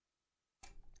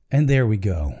And there we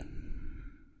go.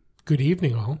 Good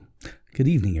evening, all. Good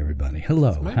evening, everybody.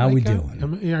 Hello. How we doing?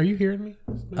 Are you hearing me?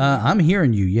 I'm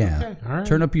hearing you, yeah. Okay, all right.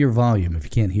 Turn up your volume if you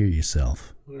can't hear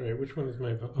yourself. All right, which one is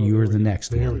my volume? You are the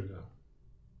next one. There we go.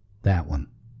 That one.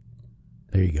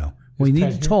 There you go. Well, you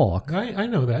need to talk. I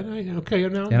know that. Okay,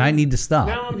 now. And I need to stop.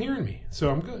 Now I'm hearing me,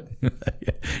 so I'm good.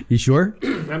 You sure?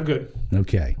 I'm good.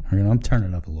 Okay. I'm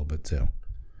turning up a little bit, too.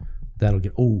 That'll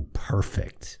get... Oh,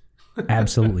 perfect.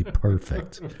 Absolutely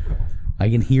perfect. I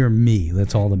can hear me.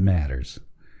 That's all that matters.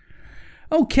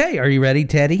 Okay, are you ready,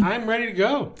 Teddy? I'm ready to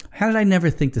go. How did I never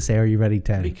think to say, are you ready,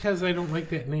 Teddy? Because I don't like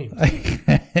that name.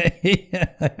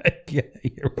 Yeah,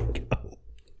 here we go.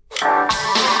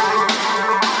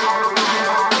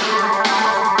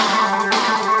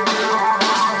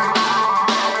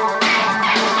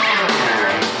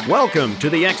 Welcome to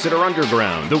the Exeter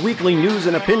Underground, the weekly news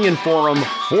and opinion forum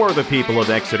for the people of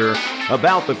Exeter,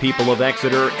 about the people of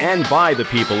Exeter, and by the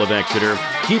people of Exeter,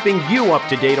 keeping you up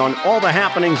to date on all the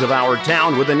happenings of our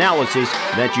town with analysis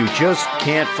that you just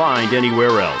can't find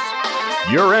anywhere else.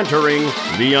 You're entering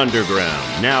the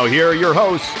Underground. Now here are your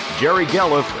hosts, Jerry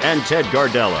Gelliff and Ted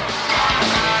Gardella.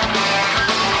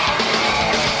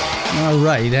 All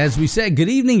right, as we said, good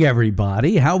evening,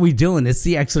 everybody. How we doing? It's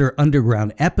the Exeter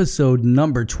Underground, episode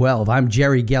number 12. I'm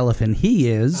Jerry Gelliff, and he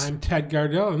is... I'm Ted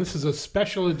Gardella, and this is a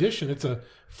special edition. It's a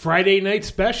Friday night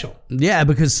special. Yeah,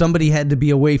 because somebody had to be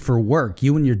away for work.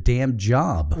 You and your damn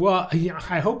job. Well,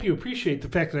 I hope you appreciate the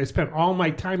fact that I spent all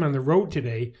my time on the road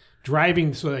today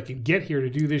driving so that I could get here to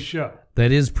do this show.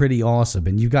 That is pretty awesome.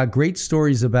 And you've got great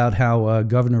stories about how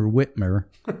Governor Whitmer...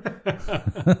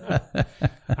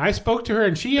 I spoke to her,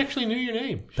 and she actually knew your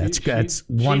name. That's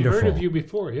wonderful. She heard of you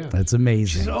before, yeah. That's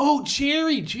amazing. She said, oh,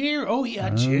 Jerry. Oh, yeah,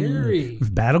 Jerry.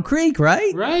 Battle Creek,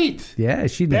 right? Right. Yeah,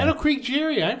 she did. Battle Creek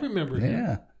Jerry, I remember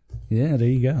him. Yeah, there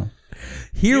you go.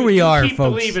 Here we are, keep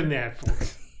folks. Believe in that,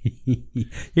 folks.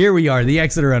 Here we are, the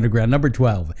Exeter Underground, number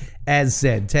 12. As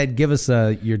said, Ted, give us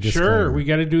your disclaimer. Sure, we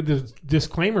got to do the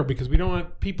disclaimer because we don't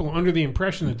want people under the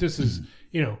impression that this is,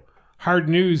 hard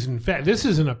news. In fact, this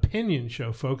is an opinion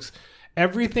show, folks.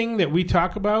 Everything that we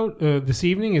talk about this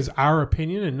evening is our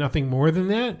opinion and nothing more than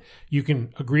that. You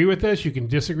can agree with us. You can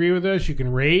disagree with us. You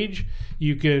can rage.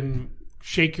 You can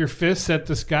shake your fists at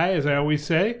the sky, as I always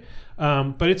say.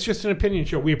 But it's just an opinion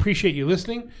show. We appreciate you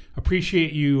listening,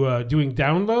 appreciate you doing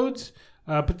downloads.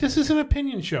 But this is an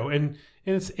opinion show, and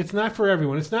it's not for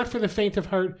everyone. It's not for the faint of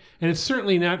heart, and it's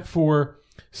certainly not for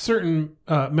certain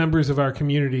members of our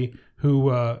community who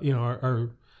are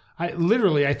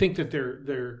I think that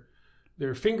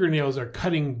their fingernails are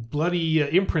cutting bloody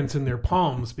imprints in their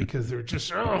palms because they're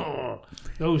just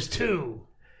those two.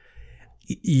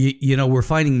 We're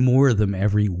finding more of them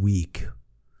every week.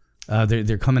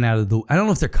 They're coming out of the. I don't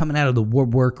know if they're coming out of the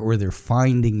woodwork or they're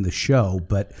finding the show,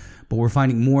 but we're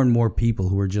finding more and more people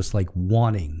who are just like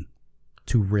wanting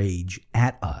to rage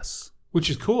at us, which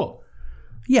is cool.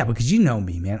 Yeah, because you know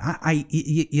me, man.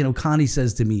 Connie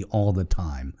says to me all the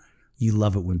time, "You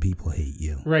love it when people hate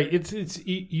you." Right. It's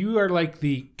you are like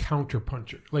the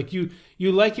counterpuncher. Like you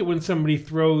like it when somebody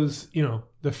throws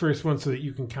the first one so that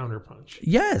you can counterpunch.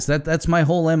 Yes, that's my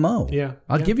whole MO. Yeah,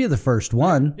 I'll give you the first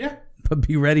one. Yeah. But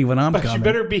be ready when I'm coming.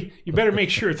 You better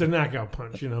make sure it's a knockout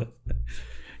punch, You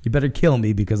better kill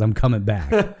me because I'm coming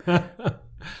back.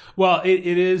 Well, it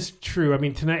is true. I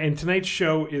mean, tonight's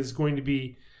show is going to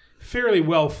be fairly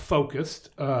well focused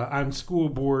on school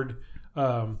board.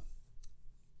 I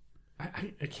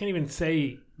can't even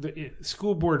say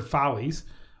school board follies,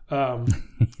 and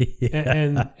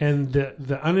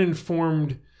the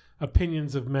uninformed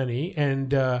opinions of many,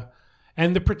 and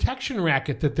the protection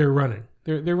racket that they're running.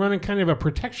 They're running kind of a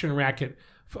protection racket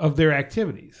of their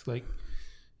activities. Like,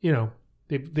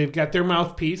 they've got their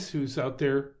mouthpiece who's out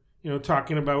there,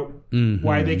 talking about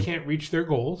why they can't reach their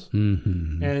goals.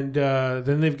 Mm-hmm. And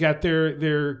then they've got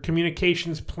their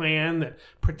communications plan that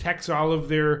protects all of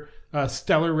their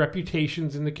stellar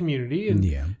reputations in the community. And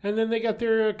then they got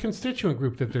their constituent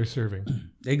group that they're serving.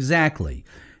 Exactly.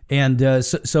 And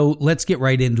so let's get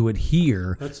right into it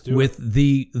here. Let's do with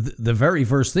it. The very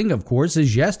first thing, of course,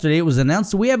 is yesterday it was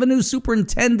announced that we have a new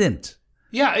superintendent.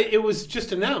 Yeah, it was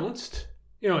just announced.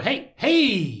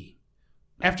 Hey,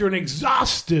 after an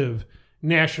exhaustive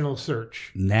national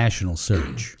search,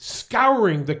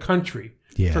 scouring the country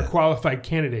for qualified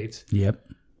candidates.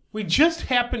 Yep. We just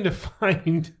happened to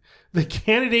find the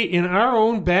candidate in our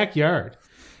own backyard.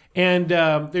 And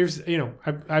there's,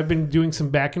 I've been doing some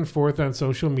back and forth on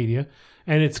social media,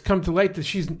 and it's come to light that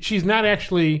she's not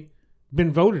actually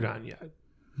been voted on yet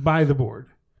by the board.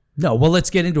 No, well, let's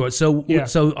get into it. So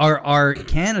our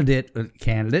candidate,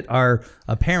 our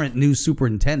apparent new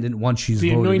superintendent, once she's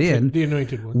voted in, the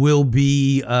anointed one, will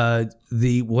be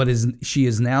she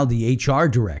is now the HR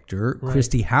director, right.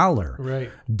 Christy Haller,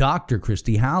 right? Dr.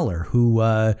 Christy Haller, who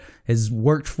has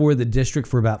worked for the district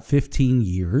for about 15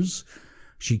 years.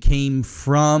 She came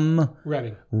from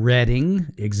Reading,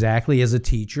 exactly, as a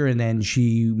teacher, and then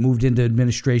she moved into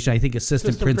administration, I think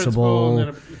assistant principal,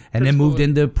 and then moved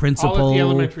into principal all at the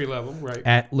elementary level, right?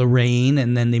 At Lorraine,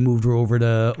 and then they moved her over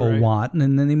to Owatton,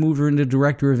 and then they moved her into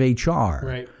director of HR.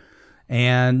 Right.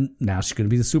 And now she's going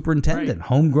to be the superintendent, right.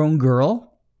 Homegrown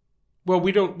girl. Well,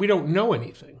 we don't know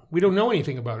anything. We don't know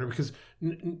anything about her because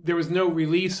there was no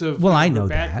release of I know her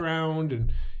background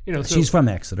and. So, she's from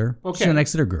Exeter. Okay. She's an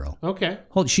Exeter girl. Okay.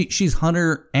 She's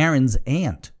Hunter Aaron's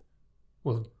aunt.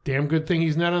 Well, damn good thing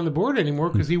he's not on the board anymore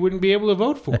because he wouldn't be able to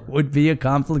vote for her. It would be a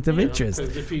conflict of interest.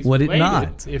 Would it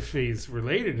not? If he's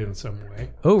related in some way.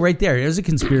 Oh, right there. There's a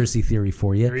conspiracy theory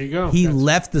for you. There you go. He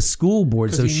left the school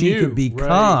board so she could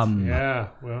become. Right. Yeah,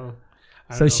 well.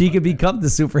 So she could become the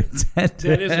superintendent.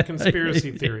 That is a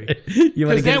conspiracy theory. You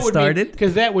want to get it started?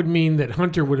 Because that would mean that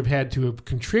Hunter would have had to have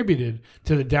contributed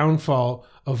to the downfall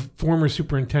of former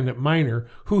Superintendent Minor,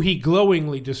 who he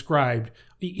glowingly described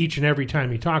each and every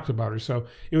time he talked about her. So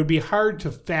it would be hard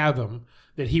to fathom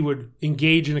that he would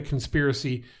engage in a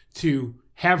conspiracy to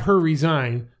have her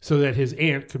resign so that his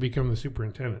aunt could become the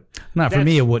superintendent. For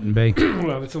me, it wouldn't be.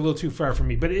 Well, it's a little too far for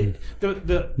me. But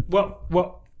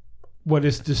what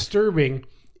is disturbing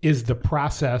is the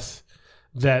process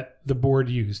that the board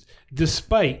used,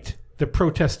 despite the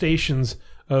protestations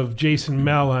of Jason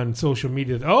Mell on social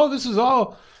media. Oh, this is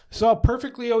all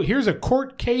perfectly. Here's a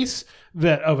court case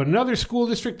that of another school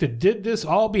district that did this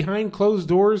all behind closed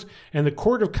doors, and the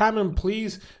Court of Common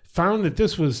Pleas found that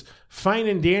this was fine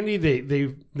and dandy.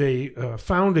 They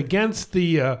found against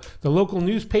the local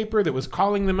newspaper that was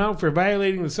calling them out for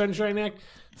violating the Sunshine Act.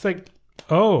 It's like,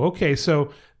 oh, okay,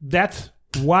 so that's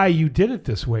why you did it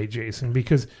this way, Jason,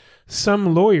 because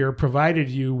some lawyer provided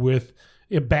you with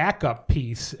a backup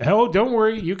piece. Oh, don't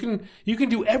worry, you can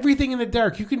do everything in the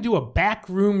dark. You can do a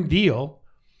backroom deal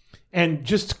and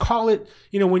just call it,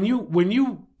 when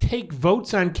you take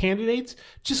votes on candidates,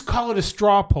 just call it a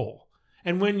straw poll.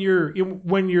 And when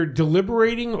you're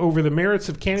deliberating over the merits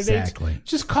of candidates,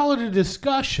 just call it a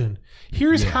discussion.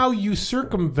 Here's how you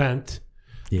circumvent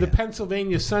the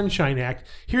Pennsylvania Sunshine Act.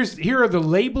 Here are the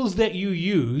labels that you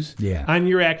use on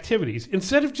your activities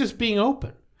instead of just being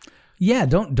open. Yeah,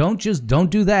 don't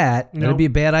do that. That'd be a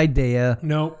bad idea.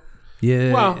 No.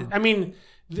 Yeah. Well, I mean,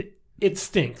 it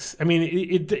stinks. I mean,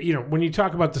 it when you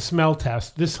talk about the smell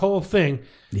test, this whole thing.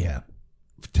 Yeah.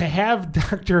 To have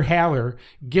Dr. Haller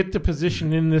get the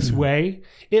position in this way,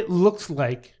 it looks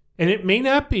like, and it may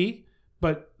not be,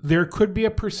 but there could be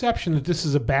a perception that this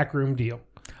is a backroom deal.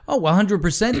 Oh,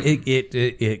 100%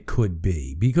 it could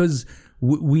be, because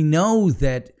we know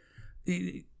that,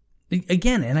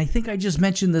 again, and I think I just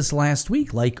mentioned this last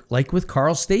week, like with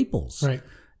Carl Staples. Right.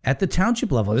 At the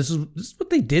township level, this is what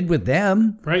they did with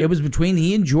them. Right. It was between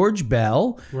he and George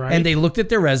Bell, and they looked at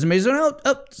their resumes and, oh,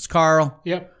 it's Carl.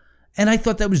 Yep. And I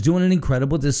thought that was doing an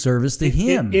incredible disservice to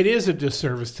him. It is a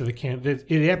disservice to the candidate.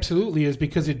 It absolutely is,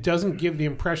 because it doesn't give the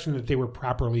impression that they were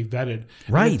properly vetted.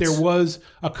 Right. And that there was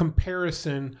a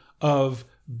comparison of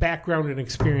background and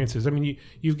experiences. I mean,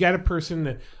 you've got a person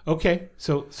that, okay,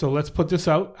 so let's put this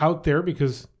out there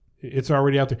because it's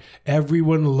already out there.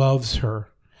 Everyone loves her.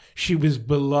 She was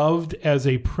beloved as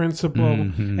a principal.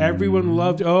 Mm-hmm. Everyone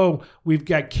loved, we've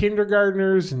got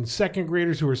kindergartners and second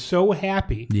graders who are so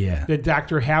happy that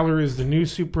Dr. Haller is the new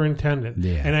superintendent.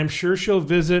 Yeah. And I'm sure she'll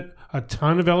visit a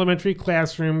ton of elementary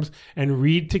classrooms and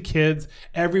read to kids.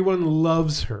 Everyone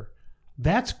loves her.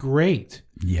 That's great.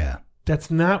 Yeah.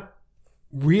 That's not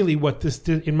really what this,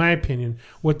 in my opinion,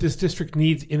 what this district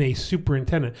needs in a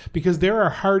superintendent, because there are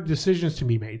hard decisions to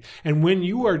be made. And when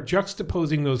you are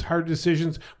juxtaposing those hard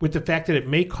decisions with the fact that it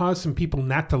may cause some people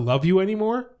not to love you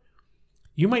anymore,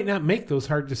 you might not make those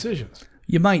hard decisions.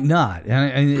 You might not.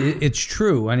 And it's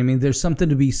true. I mean, there's something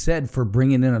to be said for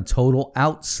bringing in a total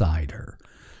outsider,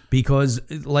 because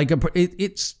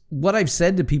it's what I've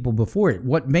said to people before.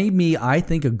 What made me, I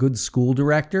think, a good school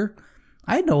director,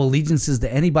 I had no allegiances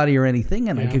to anybody or anything,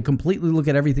 and I could completely look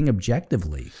at everything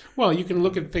objectively. Well, you can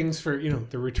look at things for,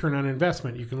 the return on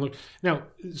investment. You can look now.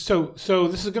 So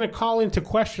this is going to call into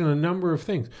question a number of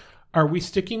things. Are we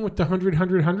sticking with the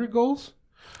 100-100-100 goals?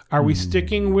 Are we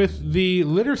sticking with the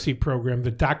literacy program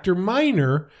that Dr.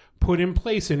 Minor put in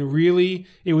place? And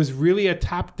it was really a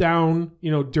top-down,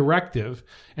 directive,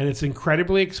 and it's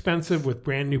incredibly expensive with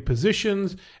brand new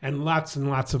positions and lots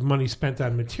of money spent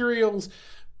on materials.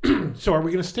 So are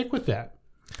we going to stick with that?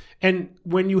 And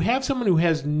when you have someone who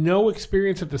has no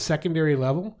experience at the secondary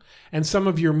level, and some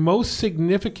of your most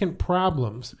significant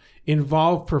problems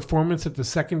involve performance at the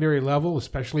secondary level,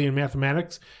 especially in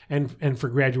mathematics and for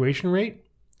graduation rate,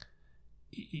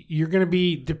 you're going to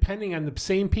be depending on the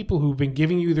same people who've been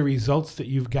giving you the results that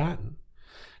you've gotten.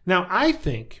 Now, I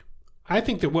think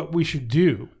that what we should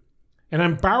do, and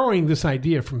I'm borrowing this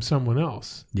idea from someone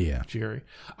else, Jerry,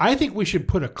 I think we should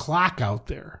put a clock out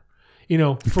there,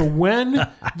 for when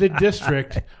the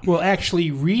district will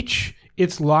actually reach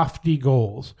its lofty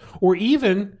goals or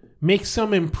even make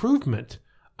some improvement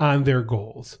on their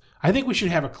goals. I think we should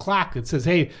have a clock that says,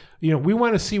 hey, we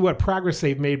want to see what progress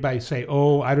they've made by, say,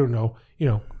 November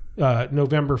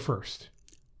 1st.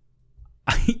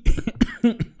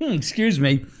 Excuse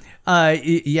me.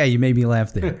 Yeah, you made me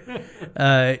laugh there.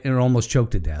 It almost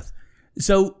choked to death.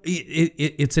 So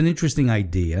it's an interesting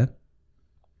idea.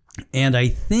 And I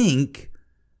think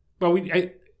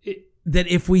that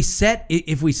if we set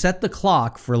the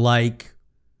clock for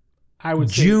I would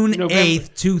say June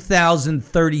 8th,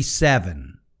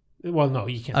 2037. Well, no,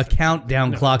 you can't. A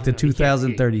countdown clock to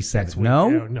 2037.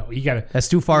 No, you got to. That's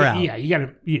too far out. Yeah, you got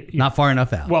to. Not far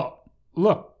enough out. Well,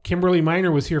 look, Kimberly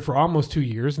Minor was here for almost 2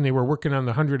 years, and they were working on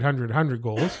the 100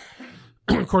 goals.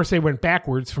 Of course, they went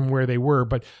backwards from where they were,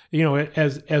 but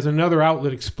as another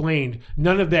outlet explained,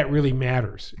 none of that really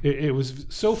matters. It was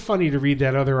so funny to read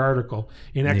that other article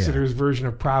in Exeter's version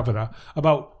of Pravda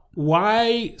about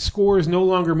why scores no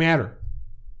longer matter.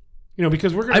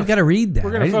 Because I've got to read that.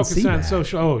 We're going to focus on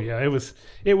social. Oh yeah, it was.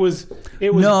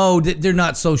 No, they're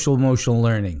not social emotional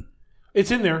learning. It's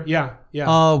in there. Yeah.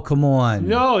 Oh, come on.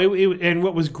 No, and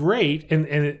what was great,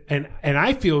 and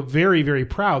I feel very, very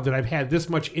proud that I've had this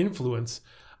much influence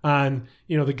on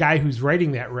the guy who's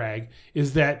writing that rag,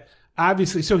 is that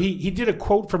obviously. So he did a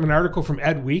quote from an article from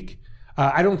Ed Week.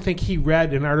 I don't think he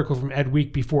read an article from Ed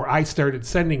Week before I started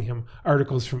sending him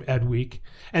articles from Ed Week.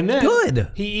 And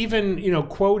then he even,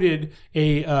 quoted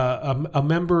a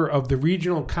member of the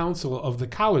regional council of the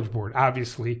College Board,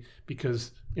 obviously,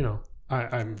 because,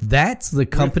 I'm that's the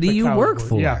company you work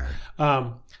for. Yeah.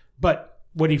 But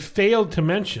what he failed to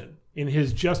mention in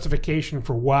his justification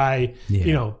for why,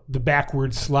 the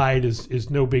backward slide is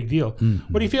no big deal.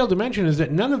 Mm-hmm. What he failed to mention is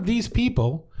that none of these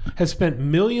people has spent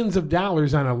millions of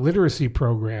dollars on a literacy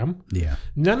program. Yeah.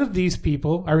 None of these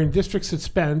people are in districts that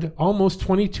spend almost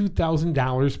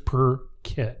 $22,000 per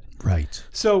kid. Right.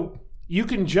 So you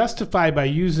can justify by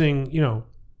using,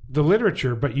 the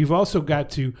literature, but you've also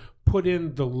got to put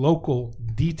in the local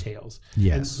details.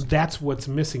 Yes. And that's what's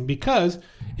missing, because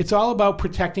it's all about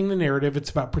protecting the narrative. It's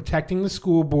about protecting the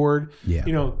school board.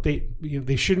 Yeah.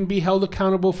 They shouldn't be held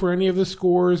accountable for any of the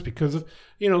scores because of,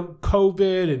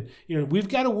 COVID. And, we've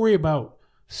got to worry about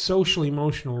social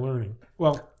emotional learning.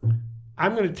 Well,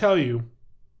 I'm going to tell you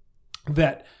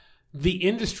that the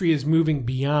industry is moving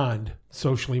beyond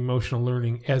social emotional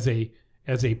learning as a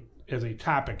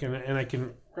topic. And I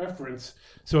can reference.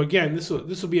 So again, this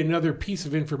will be another piece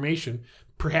of information.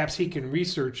 Perhaps he can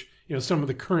research, some of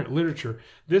the current literature.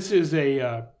 This is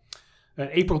an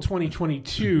April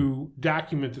 2022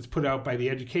 document that's put out by the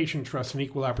Education Trust and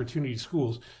Equal Opportunity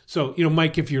Schools. So,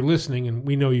 Mike, if you're listening, and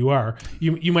we know you are,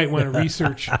 you might want to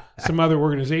research some other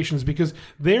organizations, because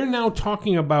they're now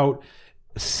talking about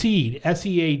SEAD,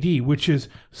 S-E-A-D, which is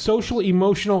social,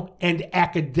 emotional, and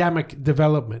academic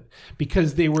development,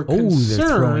 because they were concerned.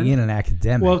 They're throwing in an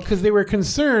academic. Well, because they were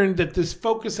concerned that this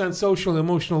focus on social and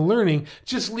emotional learning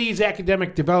just leaves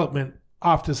academic development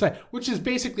off to the side, which is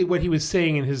basically what he was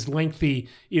saying in his lengthy,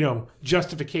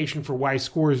 justification for why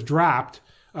scores dropped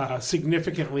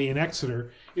significantly in Exeter,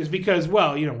 is because,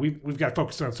 we've got to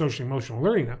focus on social and emotional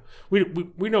learning now.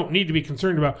 We don't need to be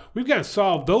concerned about, we've got to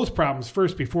solve those problems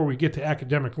first before we get to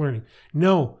academic learning.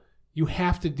 No, you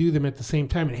have to do them at the same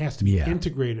time. It has to be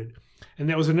integrated. And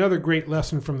that was another great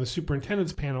lesson from the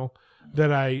superintendent's panel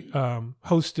that I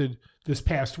hosted this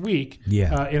past week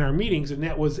in our meetings. And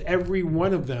that was, every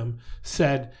one of them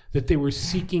said that they were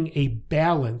seeking a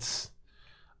balance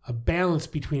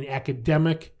between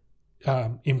academic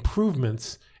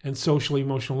improvements and social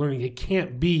emotional learning. It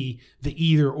can't be the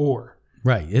either or.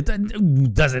 Right. It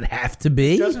doesn't have to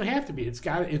be. It doesn't have to be.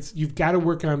 You've got to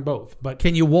work on both. But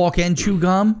can you walk and chew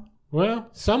gum? Well,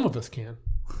 some of us can.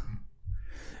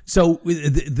 So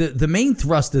the main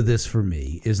thrust of this for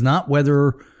me is not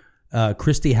whether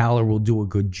Christy Haller will do a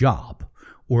good job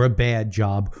or a bad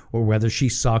job, or whether she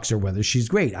sucks or whether she's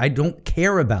great. I don't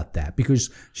care about that, because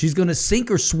she's going to sink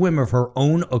or swim of her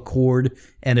own accord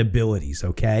and abilities,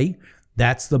 okay?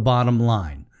 That's the bottom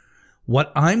line.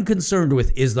 What I'm concerned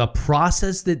with is the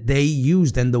process that they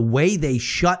used and the way they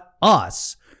shut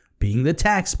us being the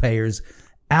taxpayers,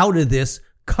 out of this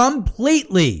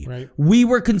completely. Right. We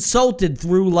were consulted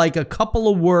through like a couple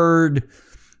of word,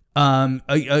 a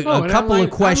couple of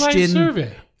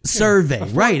question survey.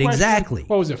 Right, exactly.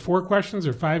 What was it, 4 questions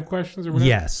or 5 questions or whatever?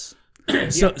 Yes.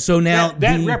 So now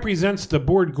that represents the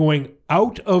board going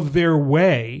out of their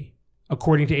way,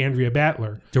 according to Andrea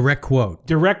Battler. Direct quote.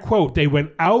 They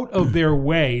went out of their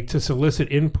way to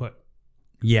solicit input.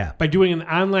 Yeah. By doing an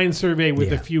online survey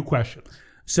with a few questions.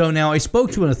 So now I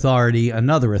spoke to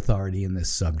another authority in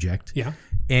this subject. Yeah.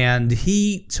 And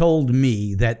he told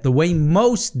me that the way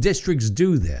most districts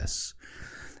do this,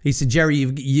 he said, Jerry,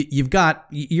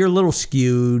 you're a little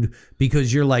skewed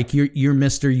because you're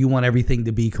Mr. You want everything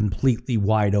to be completely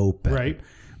wide open. Right.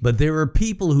 But there are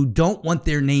people who don't want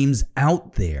their names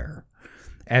out there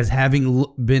as having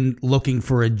been looking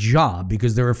for a job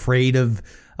because they're afraid of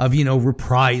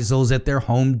reprisals at their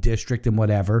home district and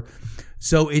whatever.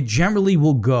 So it generally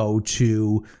will go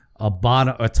to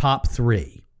a top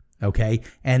 3, okay?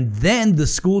 And then the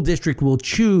school district will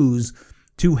choose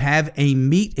to have a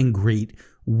meet and greet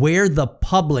where the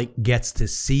public gets to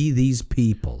see these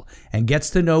people and gets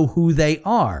to know who they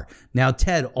are. Now,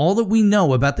 Ted, all that we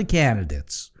know about the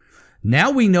candidates,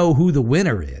 now we know who the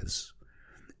winner is,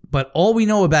 but all we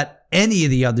know about any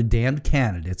of the other damned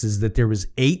candidates is that there was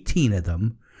 18 of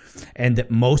them, and that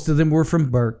most of them were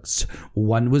from Berks.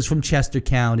 One was from Chester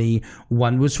County.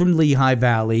 One was from Lehigh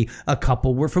Valley. A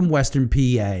couple were from Western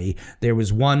PA. There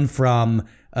was one from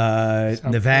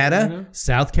Nevada,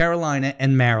 South Carolina,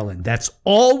 and Maryland. That's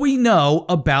all we know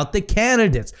about the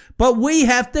candidates. But we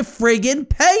have to friggin'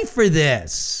 pay for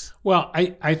this. Well,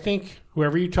 I think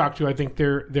whoever you talk to, I think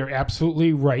they're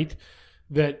absolutely right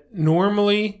that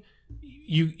normally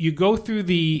you go through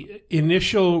the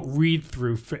initial read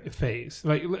through phase.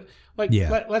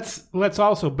 Let's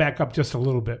also back up just a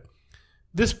little bit.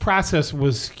 This process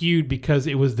was skewed because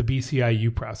it was the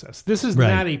BCIU process. This is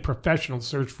not a professional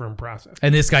search firm process.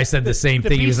 And this guy said the same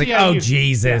thing. He was like, "Oh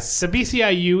Jesus!" Yeah, the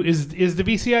BCIU is the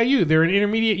BCIU. They're an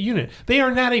intermediate unit. They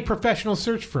are not a professional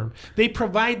search firm. They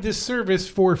provide this service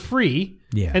for free.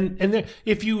 Yeah. And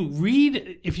if you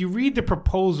read the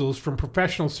proposals from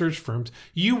professional search firms,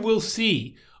 you will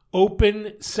see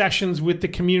open sessions with the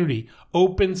community,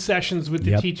 open sessions with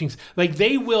the teachings. Like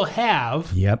they will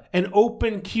have an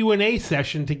open Q&A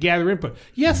session to gather input.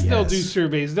 Yes, they'll do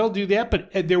surveys, they'll do that, but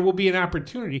there will be an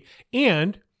opportunity.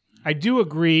 And I do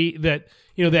agree that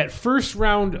that first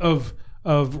round of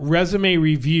resume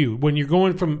review, when you're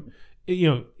going from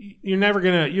you're not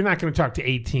gonna talk to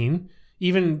 18.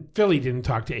 Even Philly didn't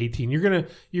talk to 18. You're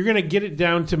gonna get it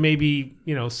down to maybe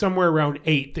somewhere around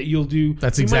 8 that you'll do.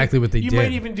 That's exactly what they did. You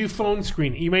might even do phone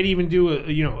screening. You might even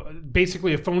do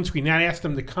basically a phone screen, not ask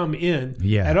them to come in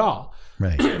at all.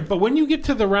 Right. But when you get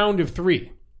to the round of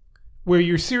 3, where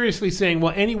you're seriously saying,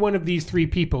 well, any one of these 3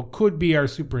 people could be our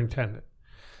superintendent,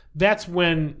 that's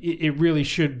when it really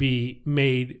should be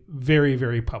made very,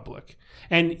 very public.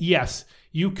 And yes,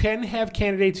 you can have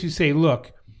candidates who say,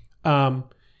 look,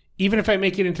 even if I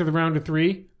make it into the round of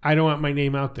 3, I don't want my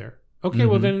name out there. Okay,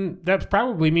 well then that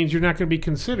probably means you're not going to be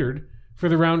considered for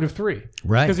the round of 3.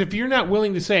 Right. Because if you're not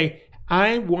willing to say,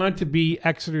 I want to be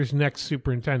Exeter's next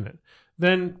superintendent,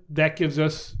 then that gives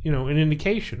us, an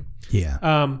indication.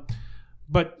 Yeah.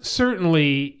 But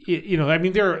certainly,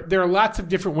 there are lots of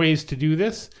different ways to do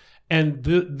this. And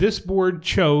this board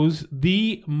chose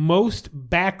the most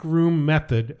backroom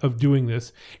method of doing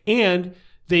this. And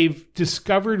they've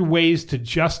discovered ways to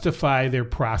justify their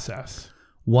process.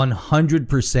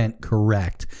 100%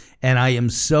 correct. And I am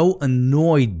so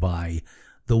annoyed by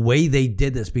the way they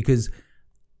did this because,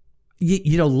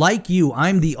 like you,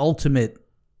 I'm the ultimate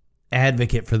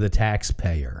advocate for the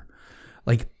taxpayer.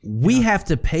 Like, we have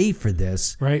to pay for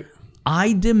this. Right.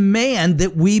 I demand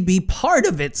that we be part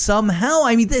of it somehow.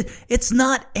 I mean, it's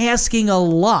not asking a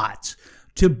lot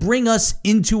to bring us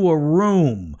into a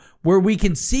room where we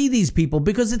can see these people,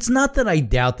 because it's not that I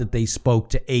doubt that they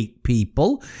spoke to 8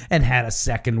 people and had a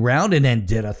second round and then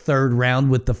did a third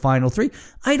round with the final 3.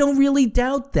 I don't really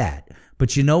doubt that.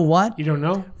 But you know what? You don't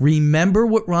know? Remember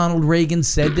what Ronald Reagan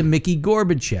said to Mickey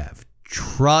Gorbachev.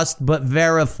 Trust but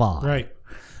verify. Right.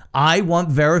 I want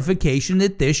verification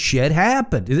that this shit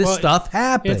happened. This stuff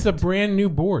happened. It's a brand new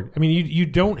board. I mean, you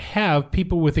don't have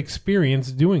people with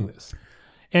experience doing this.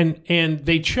 And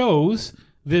they chose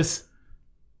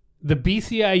the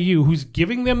BCIU, who's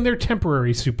giving them their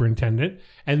temporary superintendent,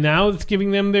 and now it's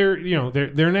giving them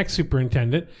their next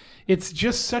superintendent. It's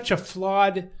just such a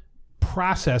flawed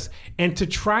process. And to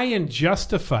try and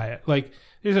justify it, like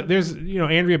there's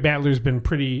Andrea Battler's been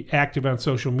pretty active on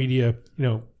social media,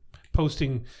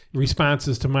 posting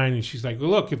responses to mine, and she's like, well,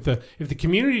 look, if the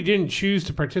community didn't choose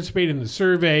to participate in the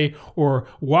survey or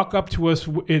walk up to us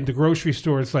in the grocery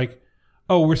store, it's like,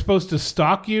 oh, we're supposed to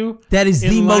stalk you? That is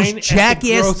the most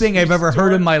jackass thing I've ever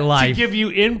heard in my life. To give you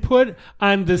input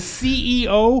on the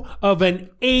CEO of an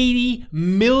 $80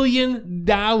 million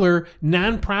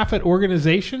nonprofit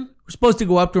organization? We're supposed to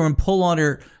go up to her and pull on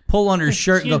her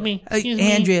shirt and go,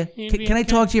 Andrea, can I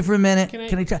talk to you for a minute?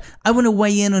 I want to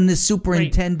weigh in on this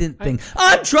superintendent thing.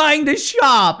 I'm trying to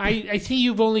shop. I see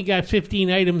you've only got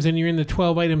 15 items and you're in the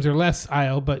 12 items or less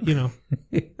aisle, but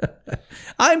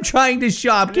I'm trying to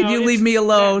shop. Can you leave me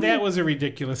alone? That was a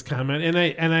ridiculous comment.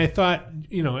 And I thought,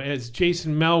 as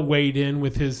Jason Mell weighed in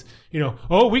with his,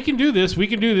 oh, we can do this.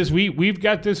 We've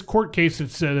got this court case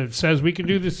that says we can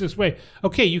do this way.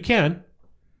 Okay, you can.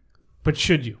 But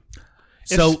should you?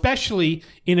 Especially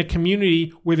in a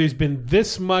community where there's been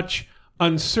this much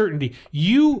uncertainty.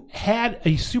 You had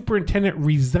a superintendent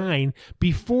resign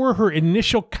before her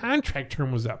initial contract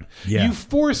term was up. Yeah. You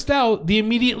forced out the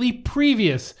immediately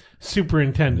previous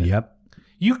superintendent. Yep.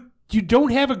 You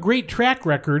don't have a great track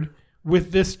record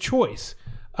with this choice.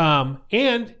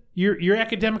 And your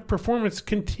academic performance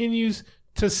continues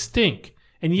to stink.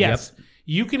 And yes,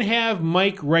 you can have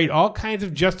Mike write all kinds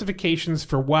of justifications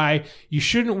for why you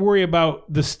shouldn't worry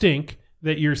about the stink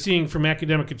that you're seeing from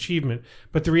academic achievement.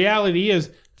 But the reality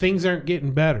is things aren't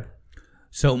getting better.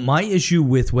 So my issue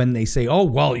with when they say, oh,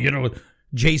 well,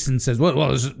 Jason says,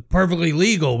 well, this is perfectly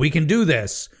legal. We can do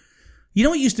this. You know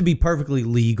what used to be perfectly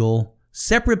legal?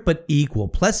 Separate but equal.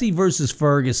 Plessy versus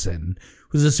Ferguson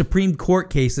was a Supreme Court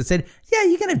case that said, yeah,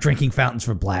 you can have drinking fountains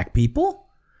for black people.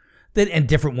 And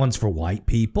different ones for white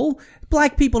people.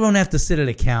 Black people don't have to sit at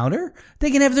a counter.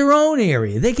 They can have their own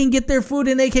area. They can get their food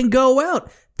and they can go out.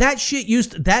 That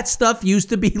stuff used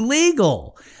to be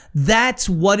legal. That's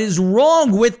what is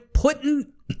wrong with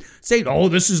saying, oh,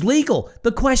 this is legal.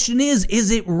 The question is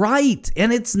it right?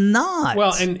 And it's not.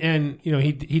 Well, and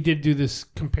he did do this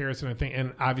comparison, I think,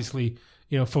 and obviously,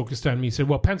 focused on me. He said,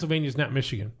 well, Pennsylvania's not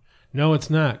Michigan. No, it's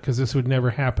not, because this would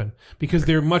never happen. Because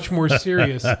they're much more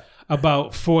serious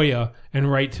about FOIA and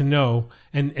right to know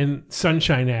and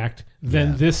Sunshine Act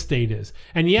than this state is.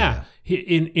 And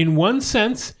in one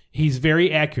sense, he's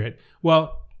very accurate.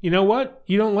 Well, you know what?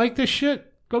 You don't like this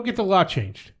shit? Go get the law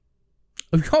changed.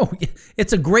 Oh,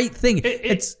 it's a great thing.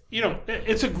 It's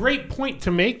a great point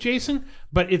to make, Jason,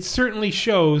 but it certainly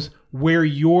shows where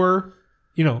your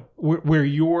allegiance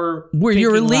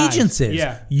is.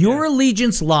 Yeah. Your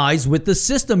allegiance lies with the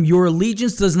system. Your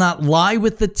allegiance does not lie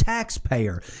with the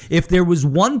taxpayer. If there was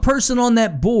one person on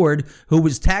that board who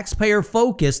was taxpayer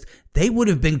focused, they would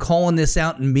have been calling this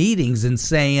out in meetings and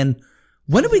saying,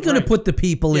 when are we going to put the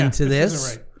people into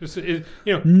this?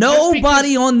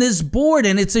 Nobody on this board,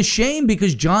 and it's a shame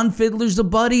because John Fiddler's a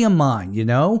buddy of mine,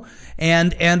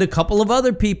 and a couple of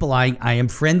other people I am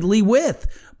friendly with.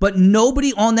 But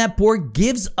nobody on that board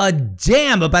gives a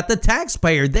damn about the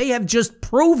taxpayer. They have just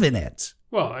proven it.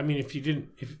 Well, I mean, if you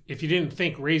didn't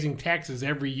think raising taxes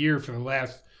every year for the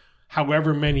last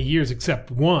however many years except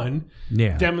one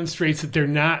demonstrates that they're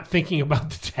not thinking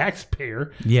about the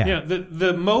taxpayer. Yeah.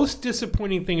 The most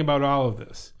disappointing thing about all of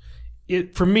this,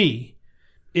 for me,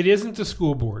 it isn't the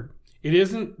school board. It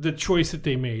isn't the choice that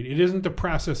they made. It isn't the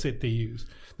process that they used.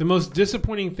 The most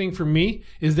disappointing thing for me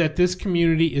is that this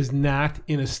community is not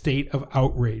in a state of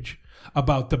outrage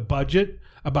about the budget,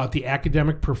 about the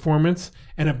academic performance,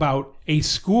 and about a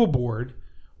school board,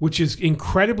 which is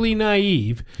incredibly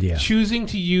naive, choosing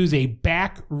to use a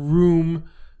backroom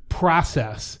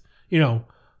process.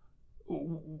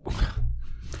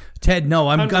 Ted, no,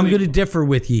 I'm going to differ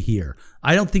with you here.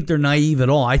 I don't think they're naive at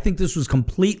all. I think this was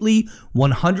completely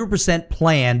 100%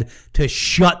 planned to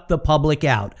shut the public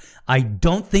out. I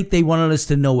don't think they wanted us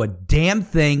to know a damn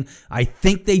thing. I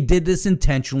think they did this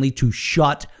intentionally to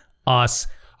shut us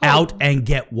out and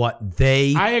get what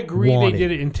they I agree wanted. They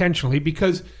did it intentionally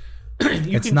because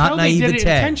it's not they did it naivete.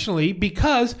 Intentionally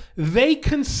because they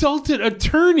consulted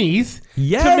attorneys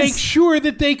to make sure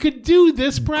that they could do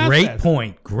this process.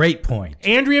 Great point.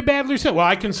 Andrea Badler said, "Well,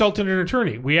 I consulted an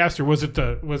attorney." We asked her, "Was it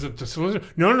the solicitor?"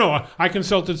 No, I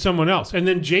consulted someone else. And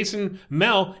then Jason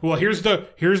Mell, "Well, here's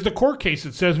the court case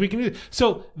that says we can do this."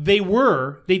 So they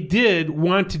did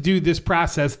want to do this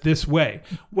process this way.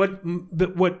 What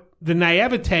the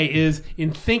naivete is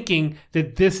in thinking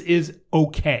that this is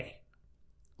okay.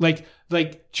 Like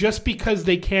just because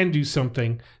they can do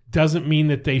something doesn't mean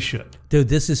that they should. Dude,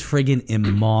 this is friggin'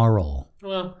 immoral.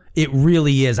 Well, it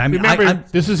really is. Remember,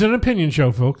 this is an opinion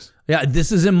show, folks. Yeah,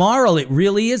 this is immoral. It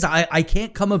really is. I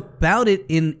can't come about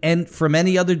it from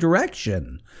any other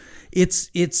direction.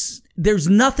 there's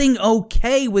nothing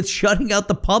okay with shutting out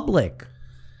the public.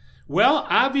 Well,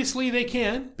 obviously they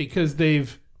can, because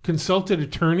they've consulted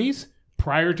attorneys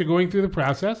prior to going through the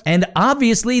process. And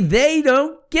obviously they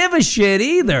don't give a shit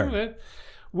either.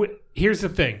 Here's the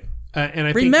thing. And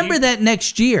I remember think that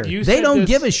next year. They don't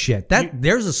give a shit.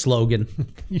 There's a slogan.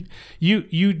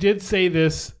 You did say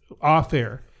this off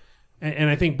air.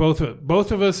 And I think both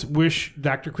of us wish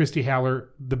Dr. Christy Haller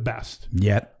the best.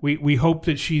 Yep. We hope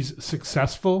that she's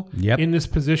successful in this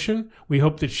position. We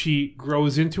hope that she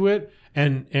grows into it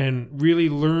and really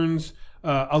learns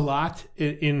a lot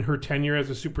in her tenure as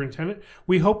a superintendent.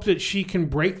 We hope that she can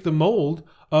break the mold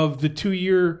of the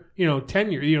 2-year,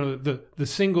 tenure, the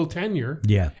single tenure.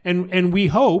 Yeah. And we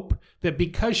hope that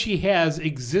because she has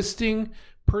existing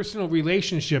personal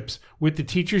relationships with the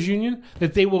teachers union,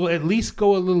 that they will at least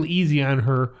go a little easy on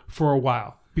her for a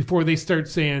while before they start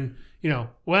saying,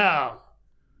 well,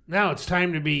 now it's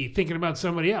time to be thinking about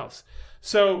somebody else.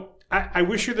 So I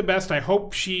wish her the best. I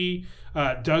hope she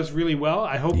does really well.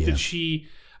 I hope that she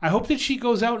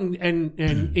goes out and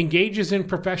engages in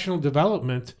professional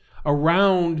development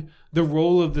around the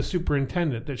role of the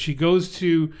superintendent, that she goes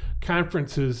to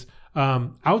conferences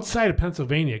outside of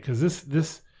Pennsylvania, because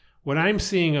this what I'm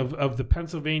seeing of the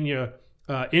Pennsylvania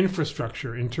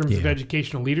infrastructure in terms of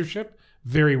educational leadership,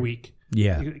 very weak.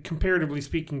 Yeah. Comparatively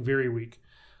speaking, very weak.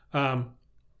 But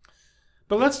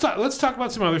let's talk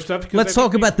about some other stuff. Let's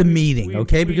talk about the meeting,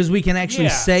 okay? Because we can actually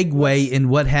segue in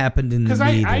what happened in the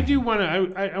meeting. Because I do want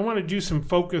to I want to do some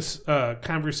focus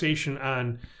conversation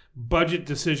on budget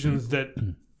decisions that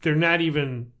they're not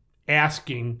even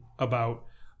asking about,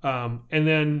 and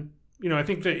then I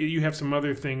think that you have some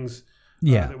other things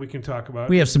that we can talk about.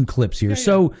 We have some clips here.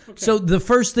 So the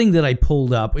first thing that I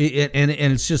pulled up, and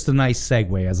it's just a nice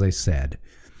segue, as I said.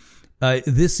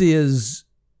 This is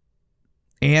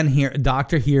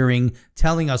Dr. Hearing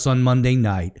telling us on Monday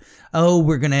night,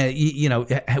 we're going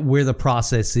to, where the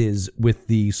process is with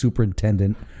the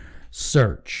superintendent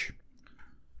search.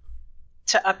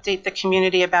 To update the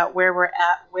community about where we're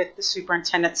at with the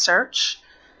superintendent search.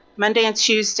 Monday and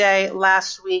Tuesday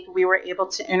last week, we were able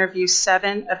to interview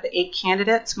 7 of the 8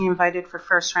 candidates we invited for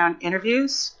first round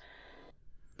interviews.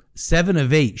 7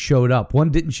 of 8 showed up. 1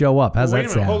 didn't show up. How's that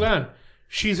sound? Hold on.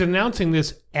 She's announcing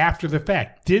this after the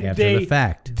fact. Did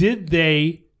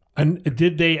they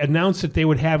announce that they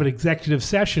would have an executive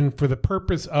session for the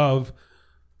purpose of?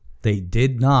 They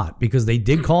did not, because they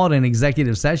did call it an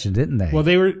executive session, didn't they? Well,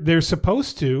 they're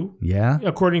supposed to. Yeah.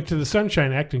 According to the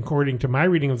Sunshine Act, and according to my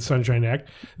reading of the Sunshine Act,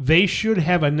 they should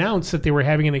have announced that they were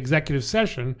having an executive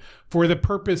session for the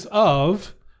purpose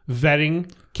of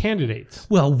vetting candidates.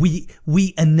 Well, we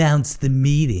announced the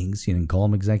meetings. You didn't call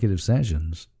them executive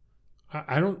sessions.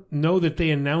 I don't know that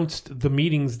they announced the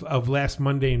meetings of last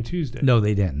Monday and Tuesday. No,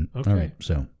 they didn't. Okay. All right,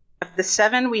 so. Of the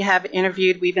 7 we have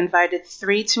interviewed, we've invited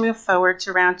 3 to move forward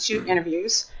to round 2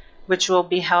 interviews, which will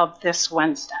be held this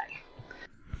Wednesday.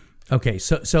 Okay,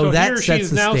 so that sets the stage. She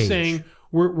is now saying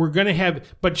we're going to have,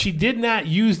 but she did not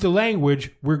use the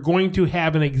language, we're going to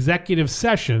have an executive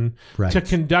session to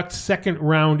conduct second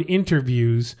round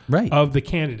interviews of the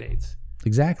candidates.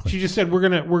 Exactly. She just said we're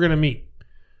gonna meet.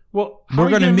 Well, we're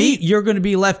going to meet. You're going to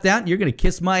be left out. And you're going to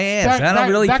kiss my ass. I don't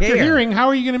really care. Dr. Hearing, how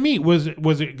are you going to meet? Was it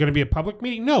going to be a public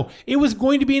meeting? No, it was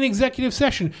going to be an executive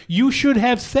session. You should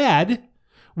have said,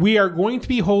 we are going to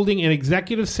be holding an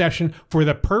executive session for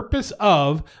the purpose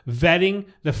of vetting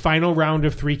the final round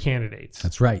of 3 candidates.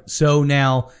 That's right. So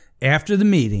now, after the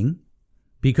meeting,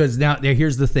 because now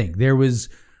here's the thing. There was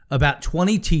about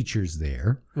 20 teachers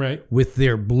there, with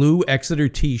their blue Exeter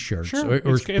T-shirts or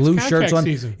blue shirts on.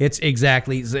 Season. It's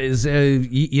exactly,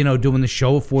 doing the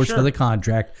show of force for the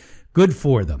contract. Good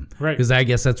for them, because I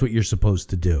guess that's what you're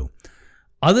supposed to do.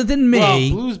 Other than me, well,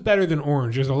 blue's better than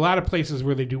orange. There's a lot of places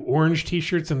where they do orange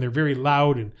T-shirts and they're very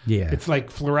loud and it's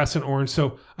like fluorescent orange.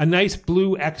 So a nice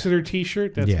blue Exeter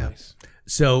T-shirt, that's nice.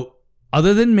 So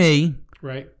other than me,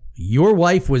 your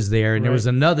wife was there, and there was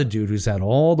another dude who sat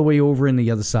all the way over in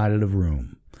the other side of the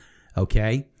room.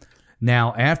 Okay?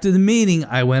 Now, after the meeting,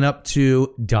 I went up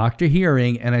to Dr.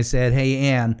 Hearing, and I said, hey,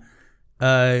 Ann,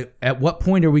 at what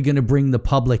point are we going to bring the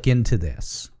public into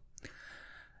this?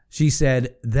 She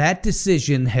said, that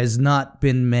decision has not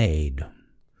been made.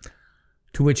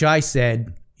 To which I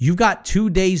said, you've got 2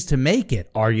 days to make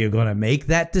it. Are you going to make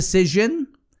that decision?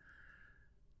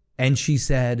 And she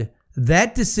said,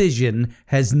 that decision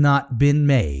has not been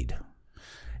made.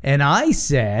 And I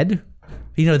said,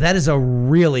 that is a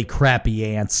really crappy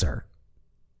answer.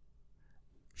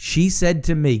 She said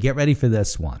to me, get ready for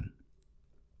this one.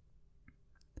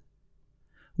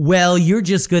 Well, you're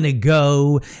just going to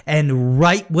go and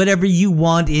write whatever you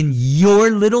want in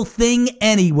your little thing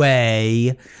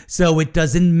anyway, so it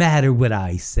doesn't matter what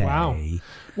I say. Wow.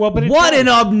 Well, but what an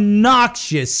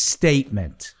obnoxious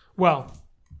statement. Well,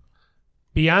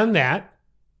 beyond that,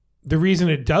 the reason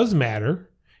it does matter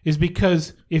is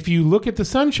because if you look at the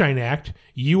Sunshine Act,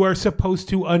 you are supposed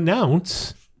to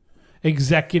announce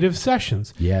executive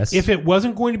sessions. Yes. If it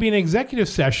wasn't going to be an executive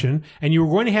session and you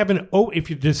were going to have if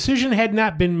your decision had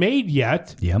not been made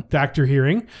yet, Dr.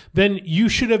 Hearing, then you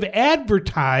should have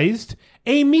advertised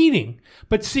a meeting.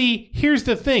 But see, here's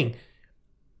the thing.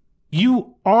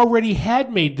 You already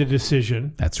had made the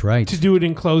decision. That's right. To do it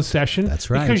in closed session. That's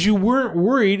right. Because you weren't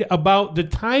worried about the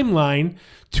timeline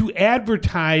to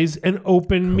advertise an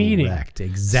open meeting. Correct.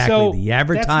 Exactly. So the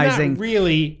advertising that's not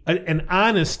really an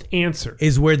honest answer.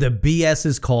 Is where the BS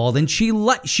is called. And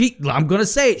I'm going to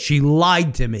say it. She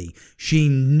lied to me. She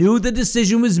knew the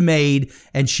decision was made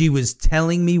and she was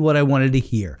telling me what I wanted to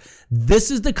hear.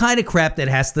 This is the kind of crap that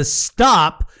has to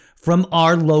stop from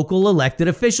our local elected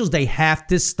officials. They have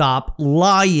to stop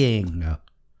lying.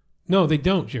 No, they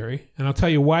don't, Jerry. And I'll tell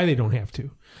you why they don't have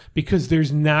to. Because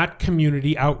there's not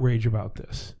community outrage about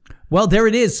this. Well, there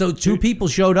it is. So two people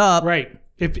showed up. Right.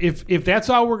 If that's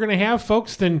all we're going to have,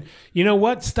 folks, then you know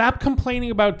what? Stop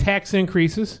complaining about tax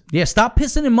increases. Yeah, stop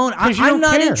pissing and moaning. I'm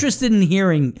not interested in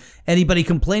hearing anybody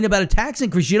complain about a tax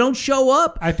increase. You don't show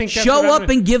up. I think show up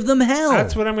and give them hell.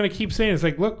 That's what I'm going to keep saying. It's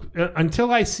like, look,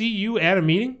 until I see you at a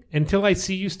meeting, until I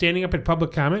see you standing up at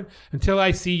public comment, until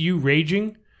I see you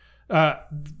raging,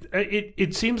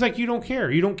 it seems like you don't care.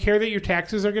 You don't care that your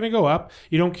taxes are going to go up.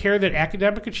 You don't care that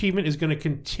academic achievement is going to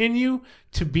continue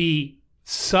to be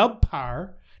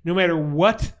subpar, no matter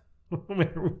what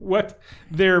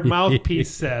their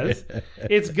mouthpiece says.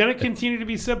 It's going to continue to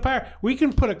be subpar. We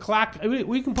can put a clock.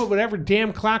 We can put whatever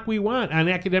damn clock we want on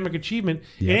academic achievement.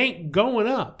 It ain't going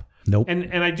up. Nope.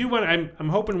 And I do want. I'm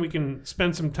hoping we can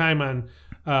spend some time on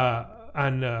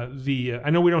the. I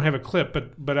know we don't have a clip,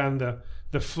 but on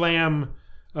the Flam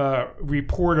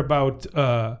report about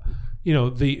the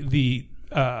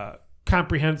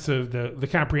comprehensive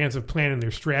plan and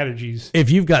their strategies. If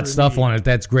you've got stuff on it,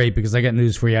 that's great, because I got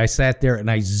news for you. I sat there and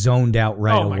I zoned out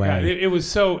right away. Oh my God.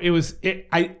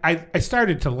 I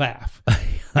started to laugh.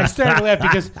 I started to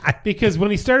laugh because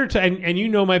when he started to, and you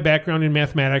know my background in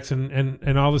mathematics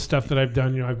and all the stuff that I've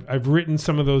done, I've written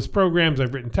some of those programs,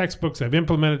 I've written textbooks, I've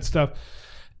implemented stuff.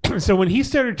 So when he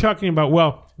started talking about,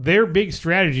 well, their big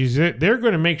strategies, they're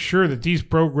going to make sure that these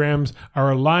programs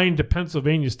are aligned to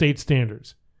Pennsylvania state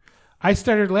standards, I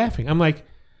started laughing. I'm like,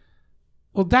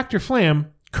 well, Dr.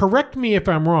 Flam, correct me if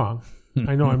I'm wrong.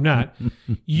 I know I'm not.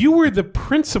 You were the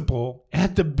principal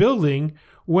at the building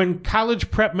when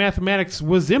college prep mathematics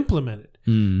was implemented.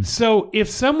 So if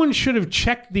someone should have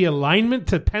checked the alignment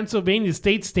to Pennsylvania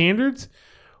state standards,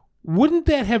 wouldn't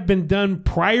that have been done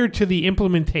prior to the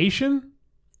implementation?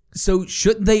 So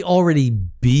shouldn't they already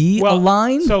be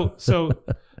aligned? So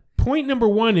point number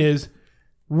one is,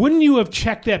 wouldn't you have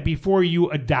checked that before you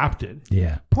adopted?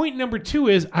 Yeah. Point number two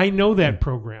is, I know that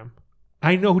program.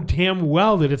 I know damn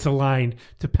well that it's aligned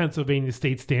to Pennsylvania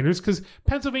state standards, because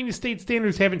Pennsylvania state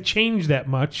standards haven't changed that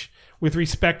much with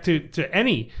respect to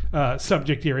any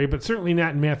subject area, but certainly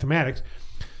not in mathematics.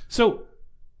 So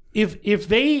if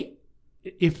they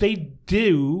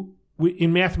do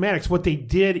in mathematics what they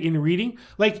did in reading,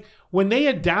 like when they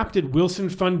adopted Wilson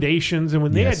Foundations and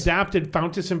when they adopted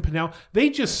Fountas and Pinnell, they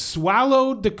just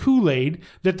swallowed the Kool-Aid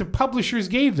that the publishers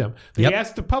gave them. They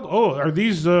asked the are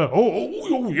these,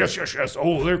 yes.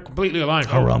 Oh, they're completely aligned.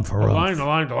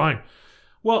 Aligned.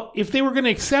 Well, if they were going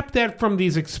to accept that from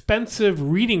these expensive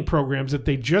reading programs that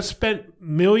they just spent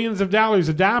millions of dollars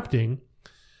adopting,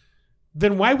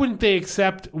 then why wouldn't they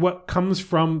accept what comes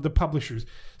from the publishers?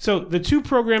 So the two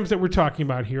programs that we're talking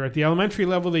about here, at the elementary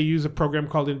level, they use a program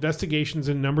called Investigations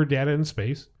in Number, Data, and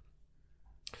Space.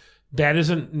 That is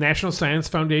a National Science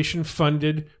Foundation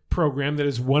funded program that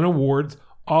has won awards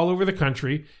all over the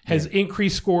country, has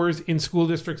increased scores in school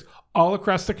districts all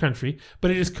across the country,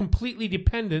 but it is completely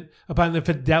dependent upon the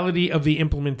fidelity of the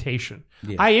implementation.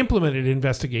 Yeah. I implemented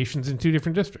Investigations in 2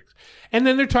 different districts. And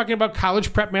then they're talking about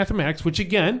college prep mathematics, which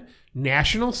again,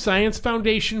 National Science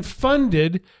Foundation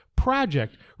funded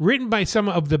project written by some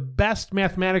of the best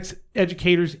mathematics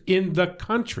educators in the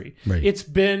country. Right. It's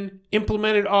been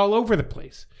implemented all over the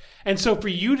place. And so for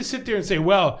you to sit there and say,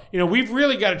 well, we've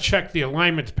really got to check the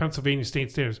alignment to Pennsylvania state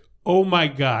standards. Oh my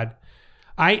God.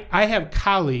 I have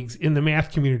colleagues in the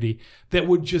math community that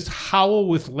would just howl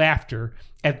with laughter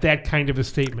at that kind of a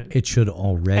statement. It should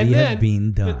already have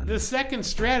been done. The second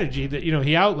strategy that,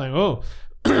 he outlined,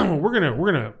 we're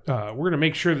gonna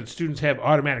make sure that students have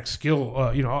automatic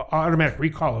automatic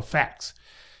recall of facts.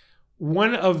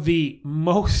 One of the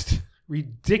most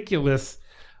ridiculous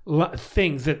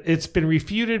things that it's been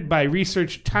refuted by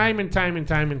research time and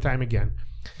time again.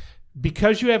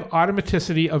 Because you have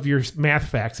automaticity of your math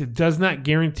facts, it does not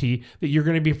guarantee that you're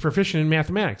going to be proficient in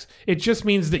mathematics. It just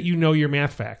means that you know your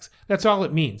math facts. That's all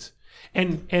it means.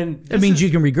 And it means you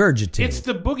can regurgitate. It's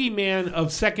the boogeyman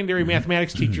of secondary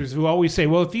mathematics teachers who always say,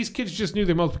 well, if these kids just knew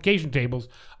their multiplication tables,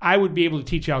 I would be able to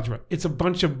teach algebra. It's a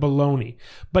bunch of baloney.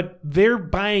 But they're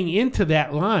buying into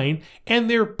that line, and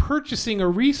they're purchasing a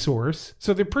resource.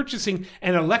 So they're purchasing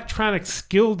an electronic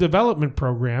skill development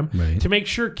program to make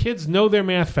sure kids know their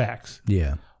math facts.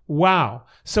 Yeah. Wow.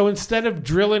 So instead of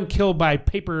drill and kill by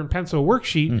paper and pencil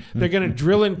worksheet, they're going to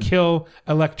drill and kill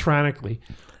electronically.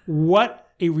 What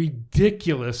a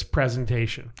ridiculous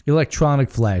presentation. Electronic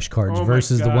flashcards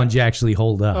versus the ones you actually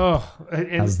hold up.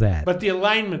 How's that? But the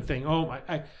alignment thing,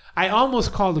 I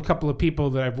almost called a couple of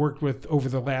people that I've worked with over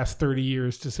the last 30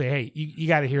 years to say, hey, you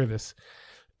got to hear this.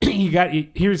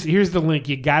 Here's the link.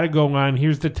 You got to go on.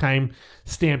 Here's the time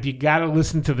stamp. You got to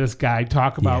listen to this guy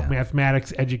talk about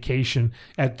mathematics education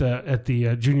at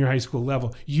the junior high school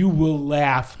level. You will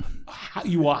laugh.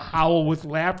 You will howl with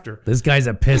laughter. This guy's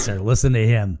a pisser. Listen to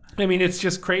him. I mean, it's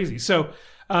just crazy. So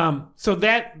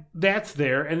that's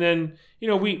there. And then,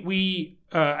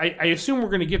 I assume we're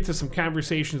going to get to some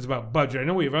conversations about budget. I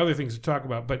know we have other things to talk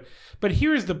about, but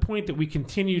here's the point that we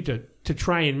continue to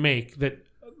try and make that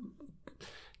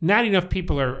not enough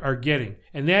people are getting.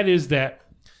 And that is that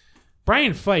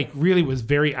Brian Fike really was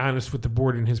very honest with the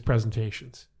board in his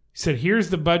presentations. He said, here's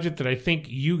the budget that I think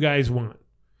you guys want.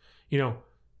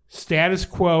 Status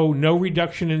quo, no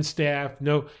reduction in staff,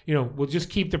 we'll just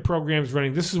keep the programs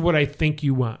running. This is what I think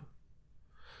you want.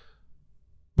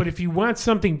 But if you want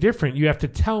something different, you have to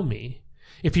tell me.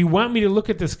 If you want me to look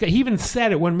at the schedule, he even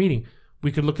said at one meeting,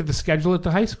 we could look at the schedule at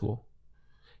the high school.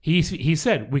 He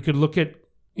said we could look at,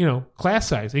 class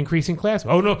size, increasing class.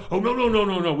 Oh, no. We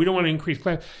don't want to increase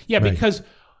class. Yeah, right. Because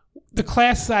the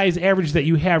class size average that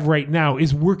you have right now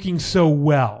is working so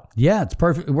well. Yeah, it's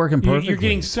perfect, working perfectly. You're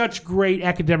getting such great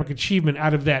academic achievement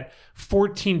out of that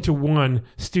 14-to-1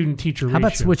 student-teacher ratio. How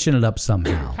about switching it up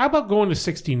somehow? How about going to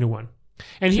 16-to-1?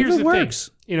 And here's the thing.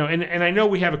 And I know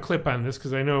we have a clip on this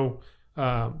because I know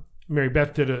Mary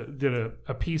Beth did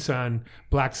a piece on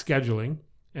block scheduling.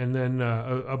 And then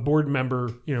a board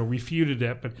member, refuted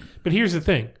it. But here's the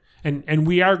thing, and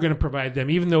we are going to provide them,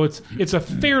 even though it's a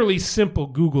fairly simple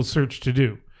Google search to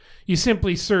do. You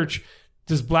simply search,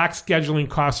 does block scheduling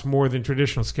cost more than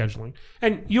traditional scheduling?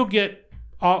 And you'll get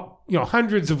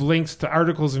hundreds of links to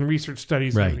articles and research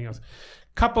studies and everything else.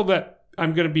 Couple that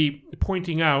I'm going to be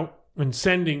pointing out and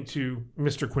sending to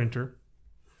Mr. Quinter.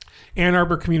 Ann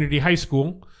Arbor Community High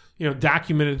School,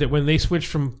 documented that when they switched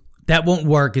from that won't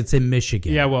work. It's in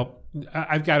Michigan. Yeah, well,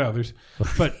 I've got others.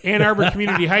 But Ann Arbor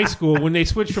Community High School, when they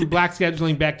switched from block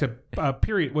scheduling back to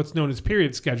what's known as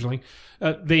period scheduling,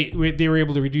 they were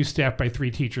able to reduce staff by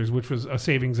 3 teachers, which was a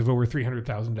savings of over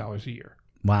 $300,000 a year.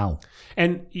 Wow.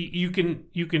 And you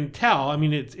can tell. I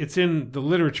mean, it's in the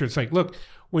literature. It's like, look,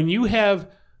 when you have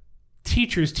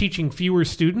teachers teaching fewer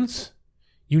students,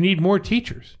 you need more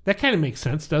teachers. That kind of makes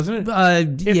sense, doesn't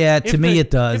it? To me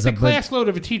it does. If the class load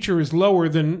of a teacher is lower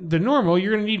than the normal,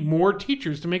 you're going to need more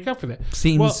teachers to make up for that.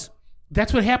 Well,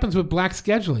 that's what happens with block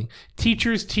scheduling.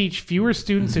 Teachers teach fewer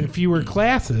students in fewer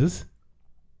classes,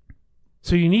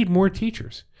 so you need more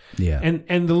teachers. Yeah.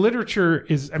 And the literature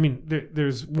is,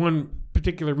 there's one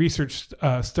particular research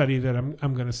study that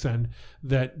I'm going to send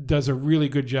that does a really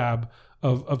good job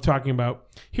of talking about.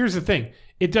 Here's the thing.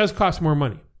 It does cost more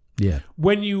money. Yeah.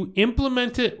 When you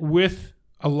implement it with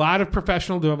a lot of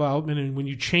professional development and when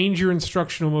you change your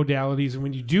instructional modalities and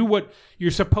when you do what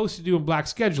you're supposed to do in block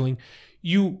scheduling,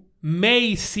 you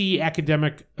may see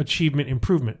academic achievement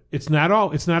improvement. It's not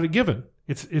a given.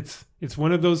 It's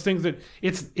one of those things that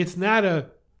it's not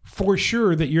a for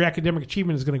sure that your academic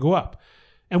achievement is going to go up.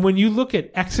 And when you look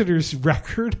at Exeter's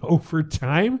record over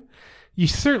time, you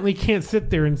certainly can't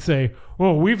sit there and say,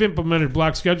 well, we've implemented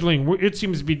block scheduling. It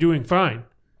seems to be doing fine.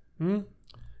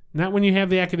 Not when you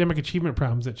have the academic achievement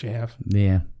problems that you have.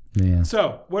 Yeah.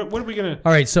 So what are we going to...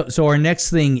 All right, so our next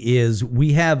thing is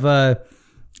we have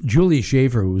Julia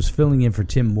Schaefer, who was filling in for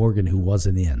Tim Morgan, who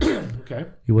wasn't in. Okay.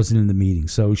 He wasn't in the meeting.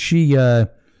 So she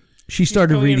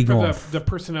started reading off... the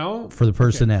personnel? For the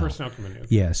personnel. Okay, personnel committee. Okay.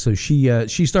 Yeah, so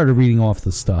she started reading off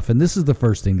the stuff, and this is the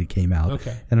first thing that came out.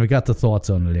 Okay. And we got the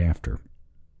thoughts on it after.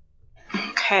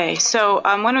 Okay, so what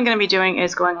I'm going to be doing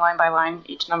is going line by line,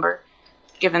 each number,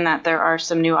 given that there are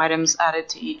some new items added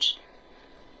to each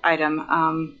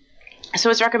item. So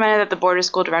it's recommended that the Board of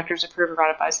School Directors approve or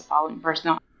ratifies the following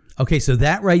personnel. Okay, so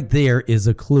that right there is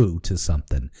a clue to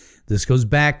something. This goes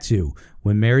back to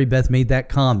when Mary Beth made that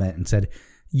comment and said,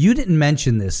 you didn't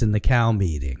mention this in the Cal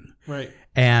meeting. Right.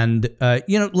 And,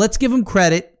 let's give them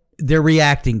credit. They're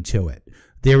reacting to it.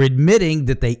 They're admitting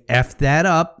that they effed that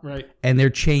up. Right. And they're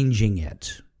changing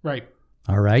it. Right.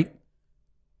 All right.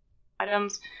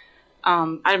 Items.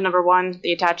 Item number 1,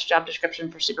 the attached job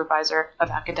description for Supervisor of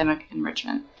Academic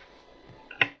Enrichment.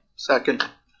 Second.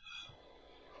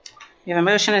 You have a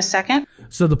motion and a second?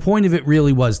 So the point of it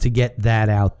really was to get that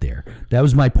out there. That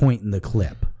was my point in the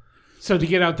clip. So to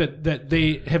get out that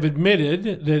they have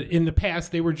admitted that in the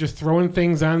past they were just throwing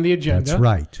things on the agenda. That's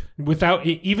right. Without,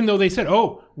 even though they said,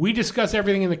 oh, we discuss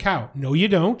everything in the cow. No, you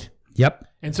don't. Yep.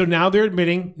 And so now they're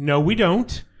admitting, no, we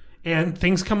don't. And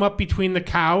things come up between the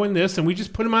cow and this, and we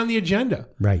just put them on the agenda.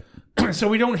 Right. So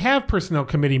we don't have personnel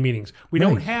committee meetings. We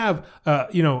don't have,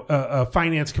 a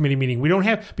finance committee meeting. We don't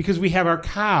have, because we have our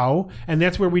cow, and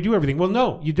that's where we do everything. Well,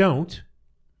 no, you don't.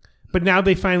 But now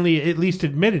they finally at least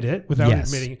admitted it without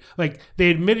admitting it. Like, they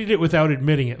admitted it without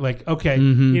admitting it. Like, okay,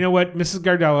 you know what, Mrs.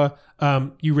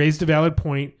 Gardella, you raised a valid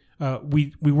point.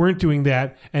 We weren't doing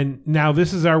that, and now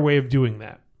this is our way of doing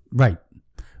that. Right.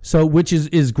 So, which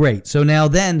is great. So now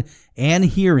then, Ann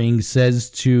Hearing says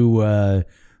to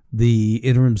the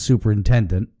interim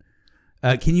superintendent,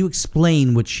 can you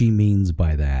explain what she means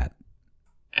by that?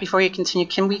 Before you continue,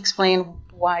 can we explain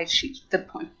why the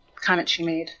comment she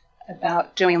made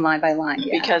about doing line by line?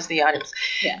 Yeah. Because the items.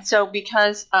 Yeah. So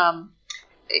because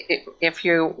if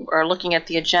you are looking at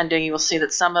the agenda, you will see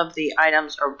that some of the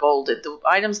items are bolded. The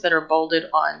items that are bolded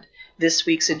on this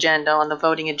week's agenda, on the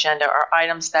voting agenda, are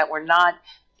items that were not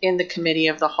in the committee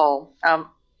of the whole.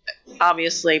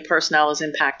 Obviously, personnel is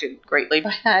impacted greatly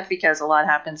by that because a lot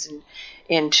happens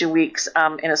in 2 weeks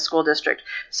in a school district.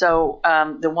 So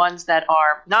the ones that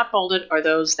are not bolded are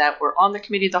those that were on the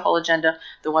committee of the whole agenda.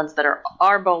 The ones that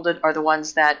are bolded are the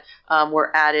ones that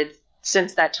were added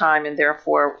since that time, and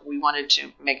therefore we wanted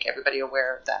to make everybody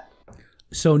aware of that.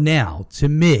 So now, to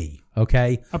me,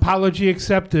 okay? Apology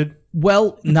accepted.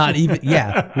 Well, not even,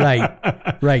 yeah,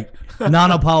 right.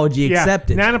 Non-apology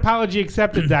accepted. Non-apology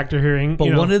accepted, Dr. Hearing.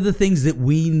 But one of the things that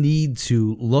we need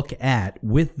to look at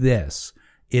with this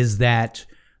is that,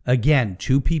 again,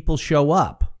 2 people show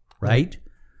up, right?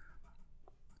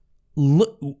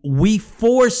 Look, we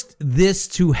forced this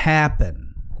to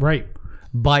happen. Right.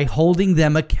 By holding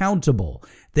them accountable.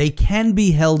 They can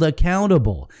be held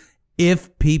accountable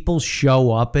if people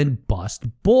show up and bust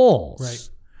balls. Right.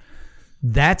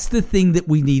 That's the thing that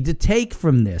we need to take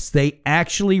from this. They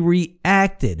actually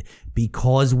reacted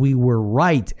because we were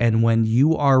right. And when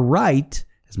you are right,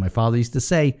 as my father used to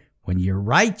say, when you're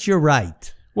right, you're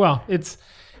right. Well, it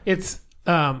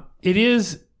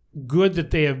is good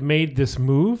that they have made this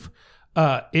move.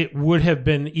 It would have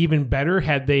been even better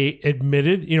had they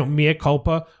admitted, mea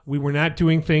culpa. We were not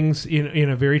doing things in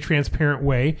a very transparent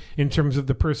way in terms of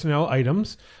the personnel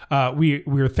items. We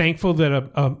are thankful that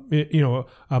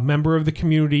a member of the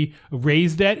community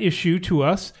raised that issue to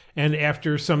us, and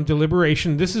after some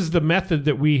deliberation, this is the method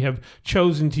that we have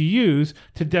chosen to use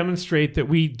to demonstrate that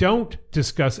we don't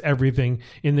discuss everything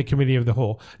in the committee of the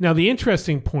whole. Now, the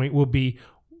interesting point will be,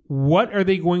 what are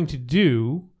they going to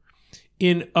do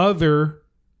in other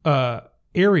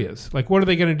areas? Like, what are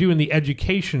they going to do in the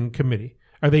education committee?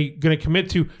 Are they going to commit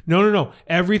to, no,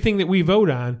 everything that we vote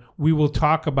on, we will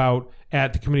talk about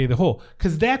at the committee of the whole?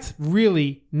 Because that's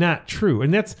really not true.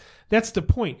 And that's the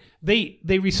point. They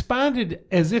responded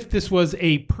as if this was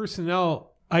a personnel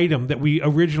item that we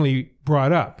originally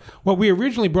brought up. What we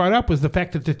originally brought up was the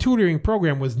fact that the tutoring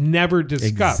program was never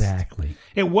discussed. Exactly.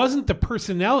 It wasn't the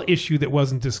personnel issue that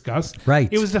wasn't discussed. Right.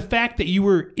 It was the fact that you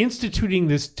were instituting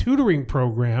this tutoring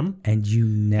program and you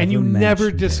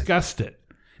never discussed it.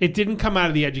 It didn't come out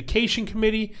of the education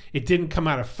committee. It didn't come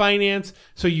out of finance.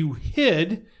 So you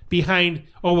hid behind,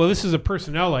 oh, well, this is a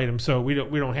personnel item, so we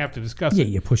don't have to discuss it. Yeah,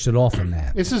 you pushed it off on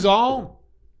that. This is all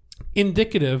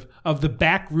indicative of the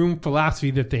backroom philosophy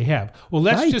that they have. Well,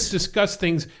 let's just discuss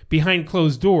things behind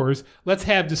closed doors. Let's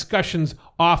have discussions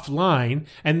offline,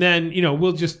 and then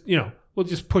we'll just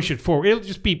push it forward. It'll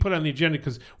just be put on the agenda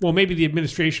because, well, maybe the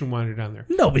administration wanted it on there.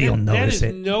 Nobody will notice it.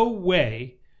 That is no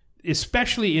way,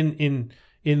 especially in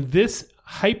this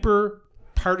hyper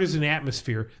partisan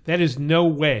atmosphere. That is no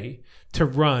way to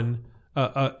run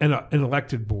an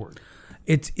elected board.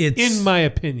 It's in my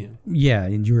opinion. Yeah,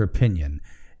 in your opinion.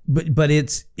 But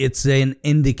it's an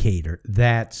indicator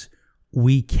that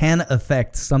we can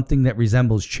affect something that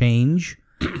resembles change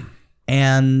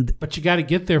But you got to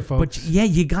get there, folks. But yeah,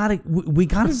 we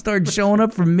gotta start showing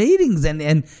up for meetings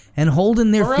and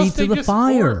holding their feet to the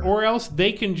fire. Or else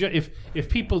they can if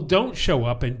people don't show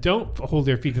up and don't hold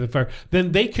their feet to the fire,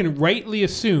 then they can rightly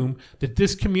assume that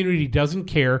this community doesn't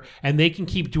care and they can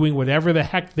keep doing whatever the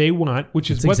heck they want, which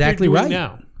is what exactly they're doing right.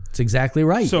 now. It's exactly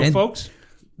right. So, folks,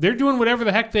 they're doing whatever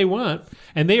the heck they want,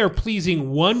 and they are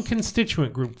pleasing one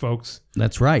constituent group, folks.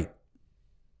 That's right.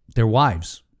 Their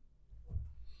wives.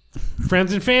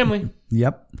 Friends and family.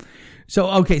 Yep. So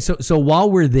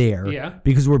while we're there,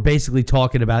 because we're basically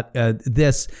talking about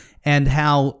this and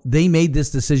how they made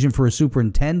this decision for a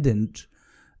superintendent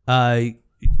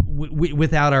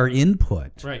without our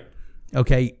input. Right.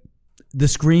 Okay. The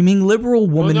screaming liberal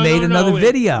woman made another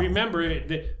video. Remember,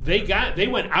 they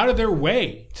went out of their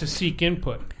way to seek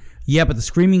input. Yeah, but the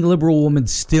screaming liberal woman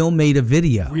still made a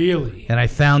video. Really? And I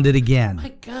found it again.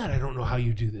 My God, I don't know how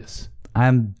you do this.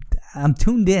 I'm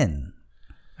tuned in.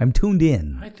 I'm tuned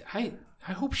in. I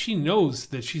hope she knows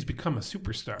that she's become a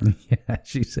superstar. Yeah,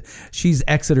 she's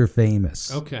Exeter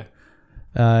famous. Okay.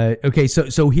 Okay,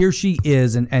 so here she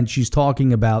is, and she's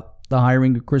talking about the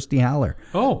hiring of Christy Haller.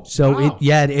 Oh, so wow.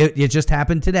 it just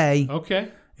happened today. Okay.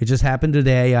 It just happened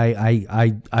today.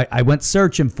 I went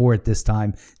searching for it this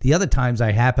time. The other times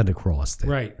I happened across it.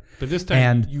 Right, but this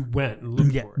time you went and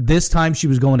looked for it. This time she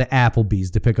was going to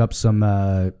Applebee's to pick up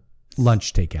some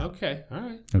lunch takeout. Okay, all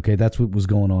right. Okay, that's what was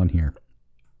going on here.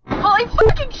 Holy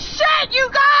fucking shit, you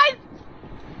guys!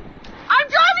 I'm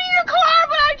driving in a car,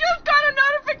 but I just got a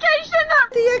notification that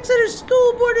the Exeter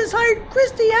School Board has hired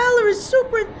Christy Haller as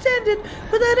superintendent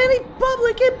without any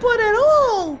public input at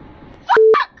all.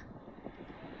 Fuck!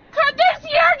 Could this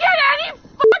year get any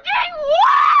fucking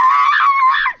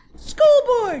worse? School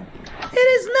Board, it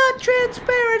is not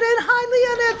transparent and highly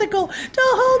unethical to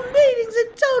hold meetings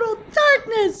in total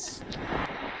darkness.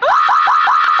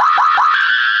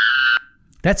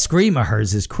 That scream of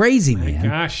hers is crazy, man.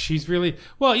 Gosh, she's really...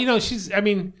 Well,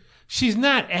 she's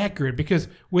not accurate because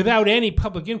without any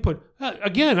public input...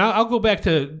 again, I'll go back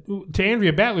to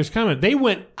Andrea Battler's comment. They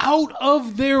went out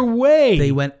of their way.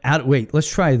 They went out... Wait,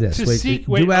 let's try this. Out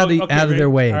of their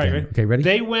way again. Right. Okay, ready?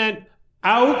 They went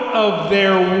out of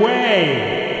their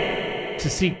way to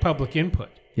seek public input.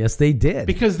 Yes, they did.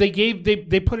 Because they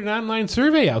put an online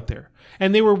survey out there.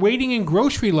 And they were waiting in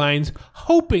grocery lines,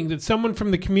 hoping that someone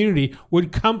from the community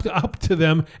would come up to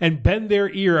them and bend their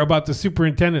ear about the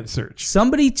superintendent search.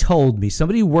 Somebody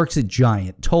who works at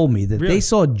Giant told me that they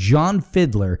saw John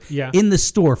Fiddler in the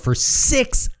store for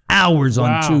 6 hours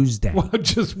on Tuesday. Well,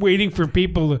 just waiting for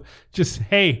people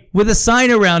to with a sign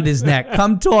around his neck,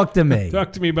 come talk to me.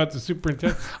 Talk to me about the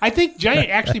superintendent. I think Giant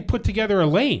actually put together a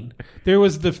lane. There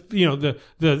was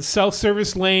the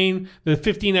self-service lane, the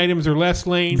 15 items or less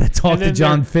lane. The talk to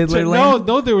John Fiddler lane?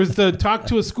 No, there was the talk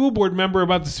to a school board member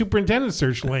about the superintendent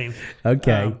search lane.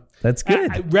 Okay. That's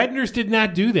good. Redner's did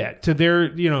not do that to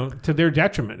their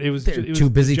detriment. It was too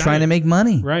busy trying to make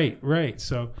money. Right.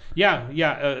 So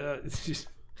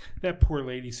that poor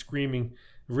lady screaming,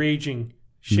 raging,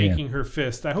 shaking her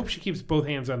fist. I hope she keeps both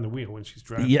hands on the wheel when she's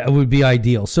driving. Yeah, it would be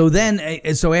ideal. So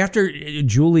after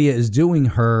Julia is doing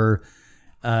her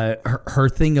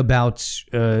thing about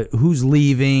who's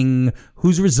leaving,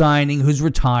 who's resigning, who's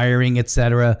retiring,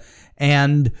 etc.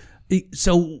 And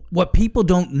so what people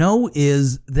don't know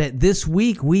is that this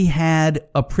week we had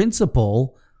a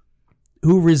principal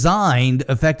who resigned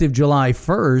effective July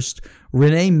 1st,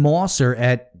 Renee Mosser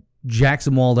at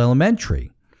Jackson Wald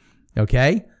Elementary.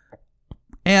 Okay?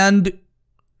 And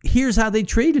here's how they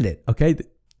treated it. Okay?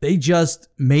 They just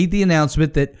made the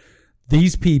announcement that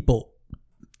these people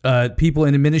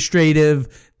in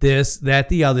administrative, this, that,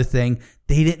 the other thing,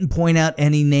 they didn't point out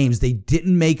any names. They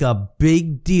didn't make a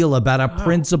big deal about a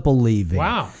principal leaving.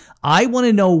 Wow. I want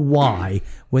to know why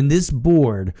when this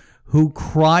board who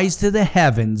cries to the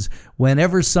heavens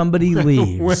whenever somebody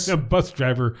leaves. When a bus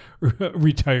driver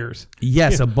retires.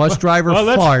 Yes, a bus driver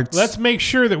farts. Let's make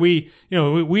sure that we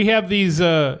have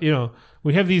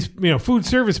these food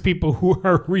service people who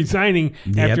are resigning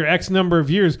after X number of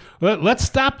years. Let's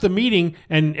stop the meeting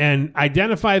and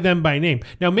identify them by name.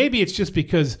 Now, maybe it's just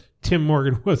because Tim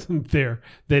Morgan wasn't there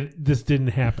that this didn't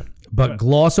happen. But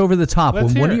gloss over the top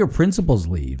when one of your principals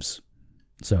leaves.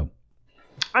 So...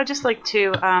 I'd just like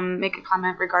to make a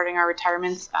comment regarding our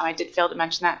retirements. I did fail to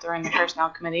mention that during the personnel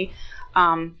committee.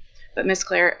 But Miss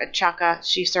Claire Chaka,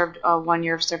 she served 1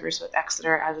 year of service with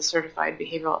Exeter as a certified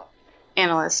behavioral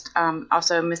analyst.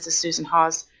 Also, Mrs. Susan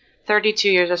Hawes, 32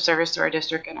 years of service to our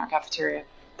district and our cafeteria.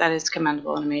 That is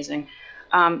commendable and amazing.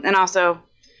 And also,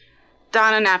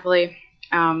 Donna Napoli,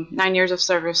 9 years of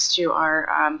service to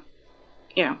our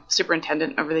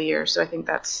superintendent over the years. So I think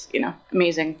that's,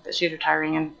 amazing that she's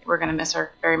retiring, and we're going to miss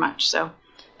her very much. So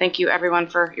thank you, everyone,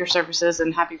 for your services,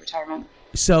 and happy retirement.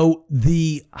 So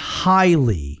the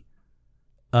highly...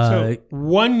 so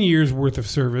 1 year's worth of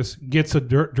service gets a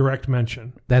direct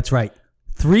mention. That's right.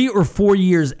 3 or 4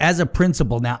 years as a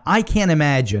principal. Now, I can't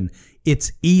imagine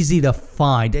it's easy to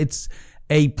find. It's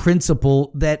a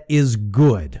principal that is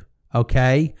good,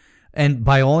 okay? And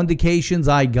by all indications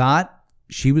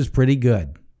she was pretty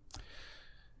good.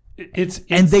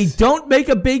 And they don't make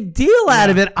a big deal out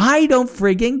of it. I don't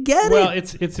friggin' get it. Well,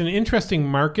 it's an interesting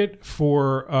market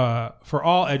for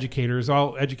all educators,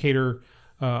 all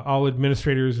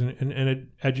administrators and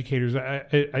educators.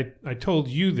 I told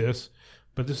you this,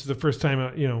 but this is the first time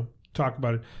I talk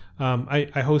about it.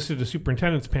 I hosted a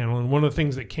superintendent's panel, and one of the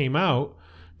things that came out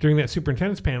during that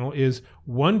superintendent's panel is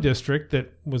one district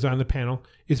that was on the panel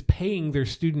is paying their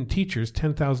student teachers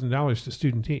 $10,000 to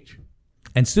student teach.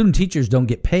 And student teachers don't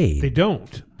get paid. They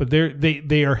don't, but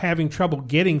they are having trouble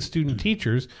getting student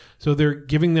teachers, so they're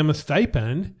giving them a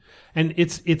stipend. And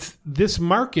it's this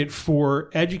market for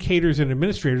educators and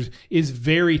administrators is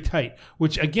very tight,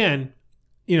 which again,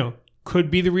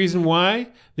 could be the reason why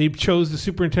they chose the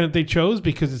superintendent they chose,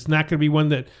 because it's not going to be one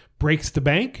that breaks the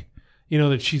bank.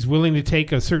 That she's willing to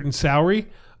take a certain salary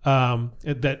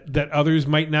that others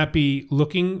might not be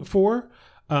looking for.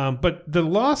 But the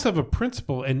loss of a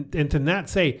principal and to not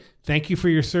say thank you for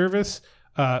your service.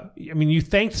 You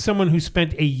thanked someone who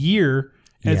spent a year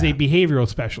as a behavioral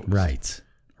specialist. Right.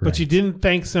 But you didn't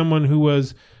thank someone who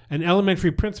was an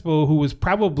elementary principal who was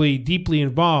probably deeply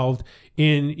involved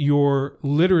in your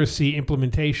literacy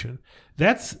implementation.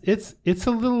 It's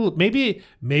a little, maybe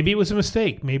it was a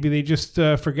mistake. Maybe they just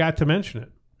forgot to mention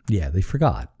it. Yeah, they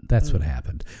forgot. That's what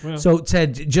happened. Well, so,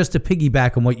 Ted, just to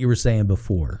piggyback on what you were saying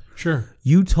before. Sure.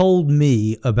 You told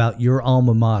me about your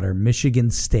alma mater, Michigan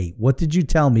State. What did you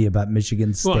tell me about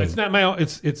Michigan State? Well, it's not my.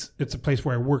 It's a place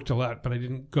where I worked a lot, but I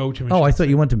didn't go to Michigan. Oh, I thought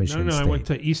you went to Michigan State. No, I went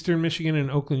to Eastern Michigan and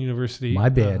Oakland University. My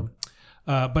bad.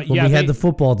 But we had the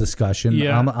football discussion.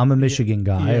 Yeah, I'm a Michigan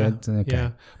guy. Yeah,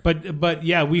 okay. Yeah. But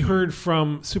yeah, we heard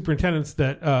from superintendents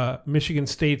that Michigan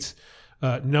State's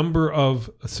number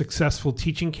of successful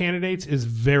teaching candidates is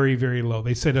very, very low.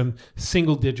 They said in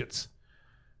single digits.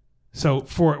 So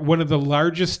for one of the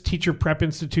largest teacher prep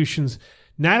institutions,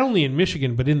 not only in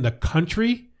Michigan, but in the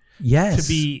country, yes, to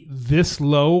be this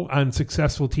low on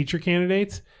successful teacher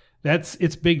candidates,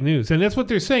 it's big news. And that's what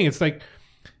they're saying. It's like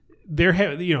there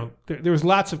was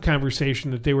lots of conversation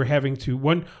that they were having to,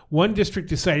 one district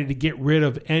decided to get rid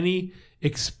of any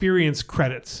experience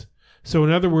credits. So in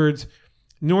other words,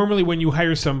 normally when you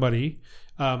hire somebody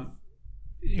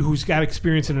who's got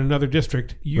experience in another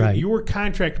district, your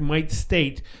contract might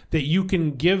state that you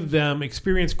can give them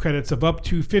experience credits of up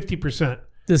to 50%.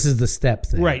 This is the step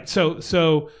thing. Right. So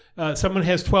someone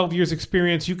has 12 years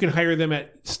experience, you can hire them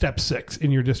at step 6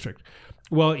 in your district.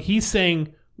 Well, he's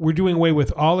saying we're doing away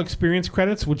with all experience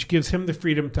credits, which gives him the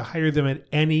freedom to hire them at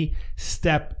any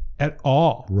step at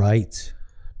all. Right.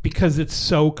 Because it's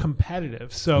so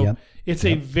competitive. So it's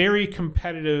a very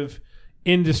competitive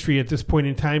industry at this point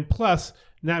in time. Plus,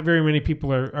 not very many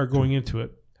people are going into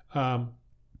it.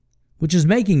 Which is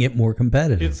making it more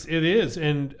competitive. It is.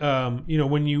 And,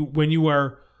 when you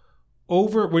are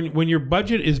over, when your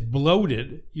budget is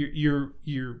bloated, you're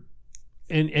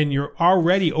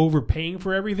already overpaying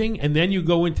for everything, and then you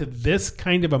go into this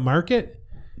kind of a market,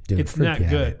 it's not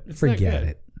good. Forget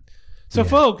it. So,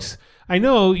 folks, I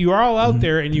know you are all out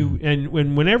there, and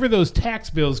whenever those tax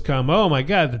bills come, oh my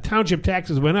God, the township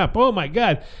taxes went up. Oh my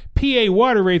God, PA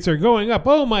water rates are going up.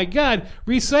 Oh my God,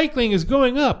 recycling is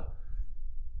going up.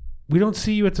 We don't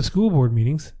see you at the school board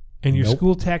meetings, and your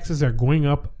school taxes are going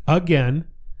up again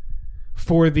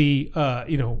for the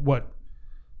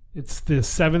It's the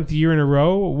 7th year in a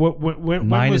row. When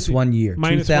minus 1 year.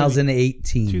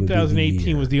 2018.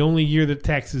 2018 was the only year that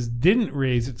taxes didn't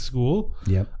raise at school.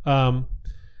 Yep.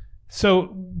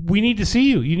 So we need to see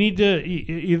you. You need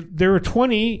to. There are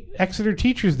 20 Exeter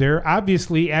teachers there,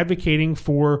 obviously advocating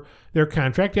for their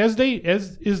contract, as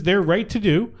is their right to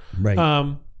do. Right.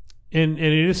 And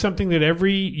it is something that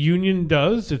every union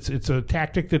does. It's a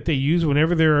tactic that they use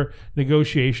whenever there are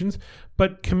negotiations.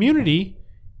 But community.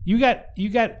 You got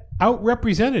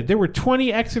outrepresented. There were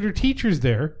 20 Exeter teachers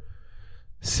there,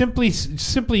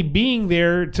 simply being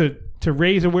there to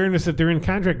raise awareness that they're in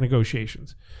contract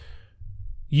negotiations.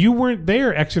 You weren't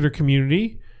there, Exeter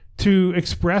community, to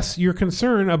express your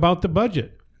concern about the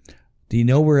budget. Do you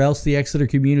know where else the Exeter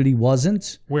community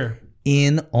wasn't? Where?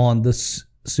 In on the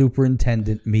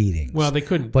superintendent meetings. Well, they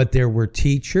couldn't. But there were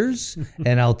teachers,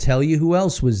 and I'll tell you who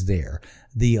else was there.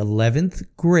 The 11th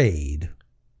grade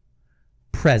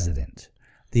president.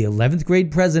 The 11th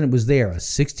grade president was there. A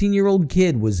 16-year-old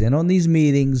kid was in on these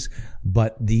meetings,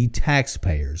 but the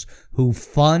taxpayers who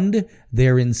fund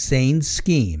their insane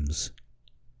schemes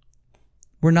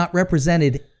were not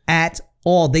represented at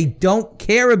all. They don't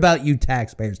care about you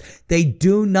taxpayers. They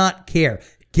do not care.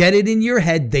 Get it in your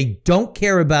head. They don't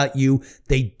care about you.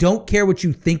 They don't care what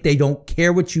you think. They don't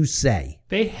care what you say.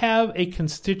 They have a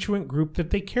constituent group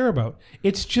that they care about.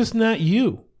 It's just not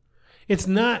you. It's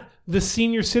not the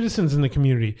senior citizens in the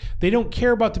community. They don't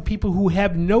care about the people who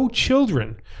have no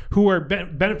children, who are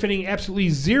benefiting absolutely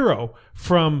zero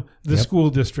from the school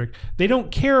district. They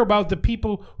don't care about the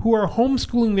people who are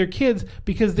homeschooling their kids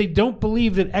because they don't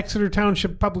believe that Exeter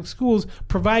Township Public Schools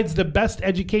provides the best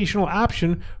educational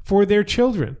option for their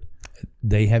children.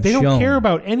 They don't care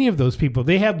about any of those people.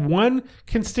 They have one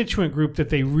constituent group that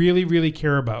they really, really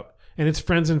care about, and it's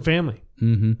friends and family.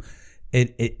 Mm-hmm.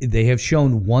 They have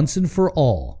shown once and for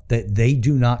all that they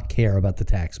do not care about the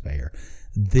taxpayer.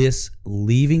 This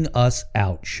leaving us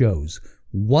out shows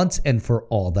once and for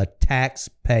all the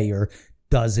taxpayer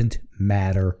doesn't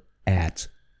matter at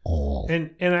all.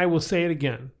 And I will say it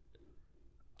again.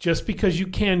 Just because you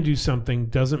can do something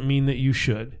doesn't mean that you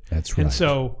should. That's right. And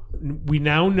so we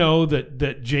now know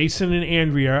that Jason and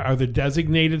Andrea are the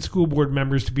designated school board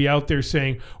members to be out there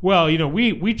saying, well,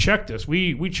 we checked this.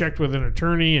 We checked with an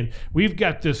attorney, and we've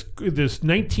got this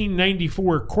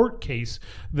 1994 court case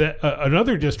that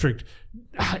another district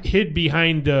hid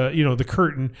behind the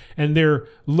curtain, and their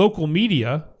local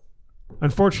media,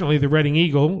 unfortunately the Reading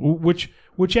Eagle, which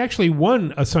actually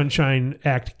won a Sunshine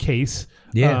Act case.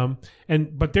 Yeah.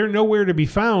 But they're nowhere to be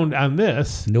found on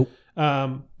this. Nope.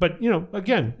 But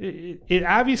again, it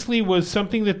obviously was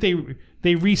something that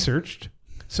they researched,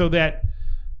 so that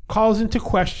calls into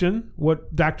question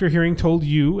what Dr. Herring told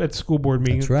you at school board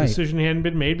meeting. That's right. The decision hadn't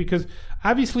been made because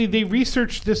obviously they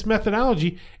researched this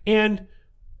methodology, and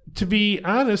to be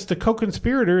honest, the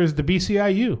co-conspirator is the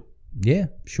BCIU. Yeah,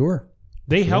 sure.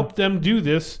 They helped them do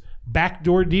this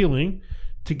backdoor dealing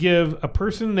to give a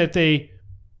person that they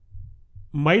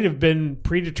might have been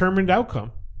predetermined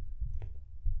outcome.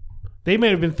 They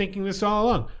might have been thinking this all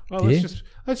along. Well,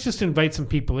 let's just invite some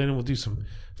people in, and we'll do some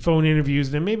phone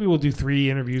interviews. Then maybe we'll do 3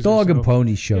 interviews. Dog and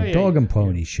pony show. Dog and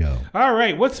pony show. All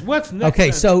right, what's next?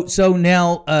 Okay, so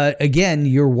now again,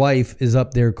 your wife is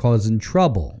up there causing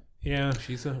trouble. Yeah,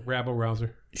 she's a rabble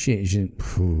rouser.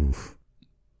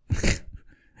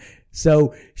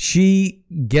 So she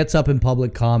gets up in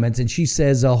public comments and she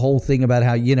says a whole thing about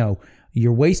how,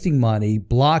 you're wasting money,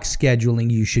 block scheduling,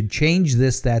 you should change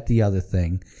this, that, the other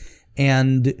thing.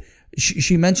 And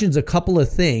she mentions a couple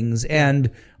of things, and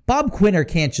Bob Quinter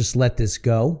can't just let this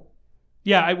go.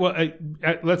 Yeah,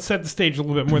 let's set the stage a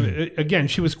little bit more. Again,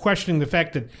 she was questioning the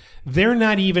fact that they're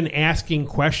not even asking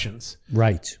questions.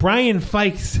 Right. Brian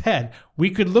Fike said, we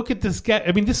could look at this guy.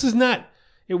 I mean,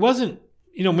 it wasn't,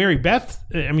 Mary Beth,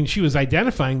 she was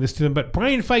identifying this to them, but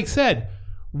Brian Fike said,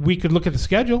 we could look at the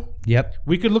schedule. Yep.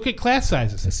 We could look at class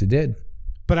sizes. Yes, he did.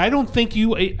 But I don't think you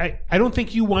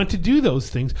want to do those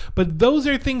things. But those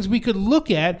are things we could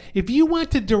look at. If you want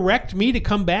to direct me to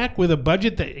come back with a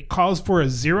budget that calls for a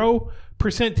 0%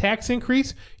 tax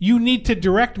increase, you need to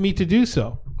direct me to do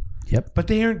so. Yep. But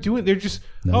they aren't doing. They're just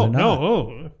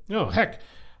heck.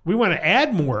 We want to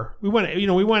add more. We want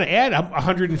to add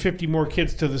 150 more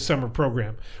kids to the summer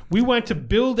program. We want to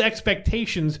build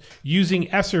expectations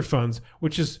using ESSER funds,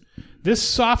 which is this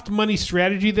soft money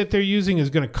strategy that they're using is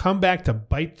going to come back to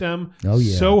bite them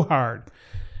so hard,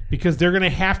 because they're going to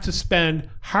have to spend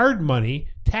hard money,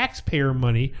 taxpayer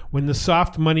money, when the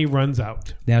soft money runs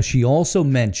out. Now, she also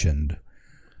mentioned,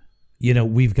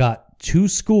 we've got 2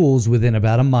 schools within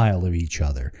about a mile of each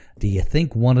other. Do you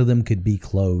think one of them could be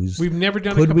closed? We've never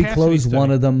done Could a we capacity close study.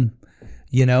 one of them?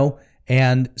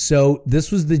 And so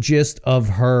this was the gist of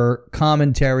her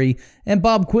commentary. And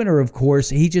Bob Quinter, of course,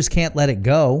 he just can't let it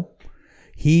go.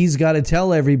 He's got to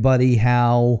tell everybody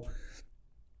how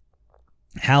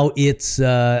it's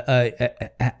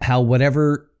how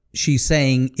whatever she's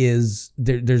saying is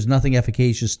there's nothing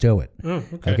efficacious to it. Oh,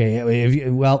 okay.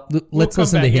 Let's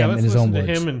listen to him in his own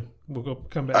words. Him and we'll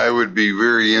come back. I would be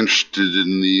very interested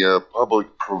in the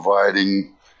public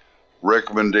providing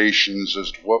recommendations as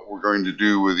to what we're going to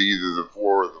do with either the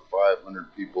 4 or the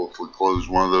 500 people if we close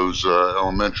one of those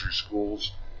elementary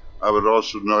schools. I would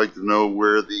also like to know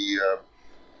where the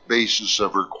basis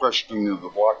of her questioning of the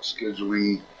block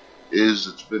scheduling is.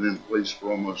 It's been in place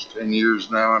for almost 10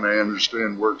 years now, and I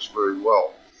understand works very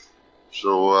well.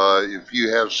 So if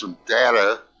you have some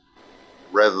data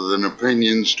rather than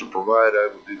opinions to provide, I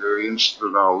would be very interested,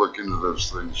 and I'll look into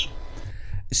those things.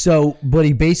 So, but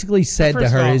he basically said to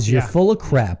her, "You're full of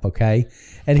crap." Okay.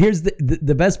 And here's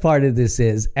the best part of this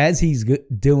is, as he's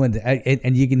doing,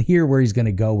 and you can hear where he's going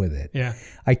to go with it. Yeah.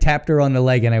 I tapped her on the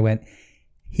leg and I went,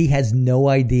 he has no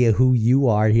idea who you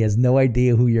are. He has no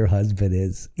idea who your husband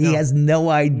is. He has no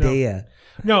idea.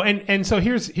 No, and so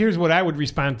here's what I would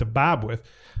respond to Bob with.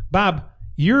 Bob,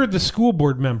 you're the school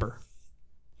board member.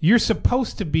 You're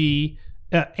supposed to be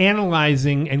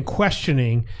analyzing and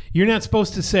questioning. You're not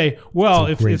supposed to say, well,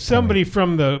 if somebody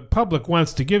from the public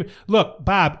wants to give, look,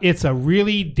 Bob, it's a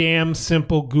really damn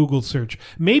simple Google search.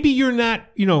 Maybe you're not,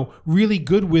 really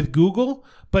good with Google,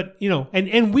 but,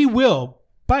 and we will,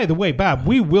 by the way, Bob,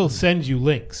 we will send you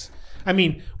links. I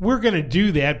mean, we're going to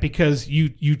do that because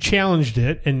you challenged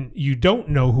it and you don't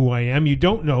know who I am. You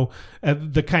don't know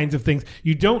the kinds of things.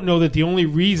 You don't know that the only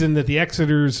reason that the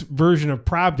Exeter's version of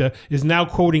Pravda is now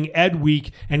quoting Ed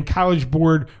Week and College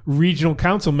Board Regional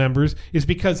Council members is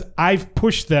because I've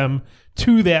pushed them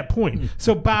to that point.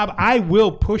 So, Bob, I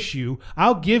will push you.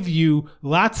 I'll give you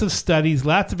lots of studies,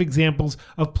 lots of examples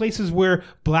of places where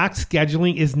block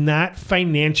scheduling is not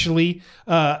financially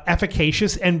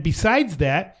efficacious. And besides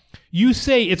that, you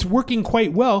say it's working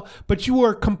quite well, but you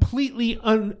are completely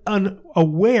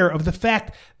unaware of the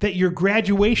fact that your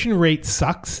graduation rate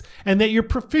sucks and that your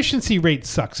proficiency rate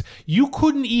sucks. You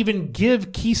couldn't even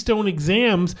give Keystone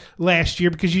exams last year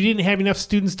because you didn't have enough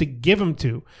students to give them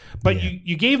to. But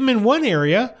you gave them in one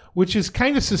area, which is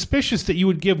kind of suspicious that you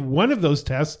would give one of those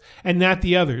tests and not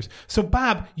the others. So,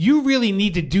 Bob, you really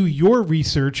need to do your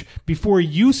research before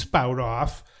you spout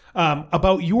off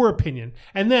about your opinion.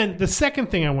 And then the second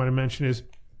thing I want to mention is,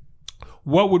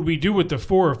 what would we do with the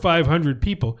 400 or 500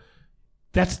 people?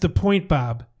 That's the point,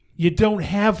 Bob. You don't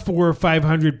have 400 or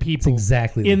 500 people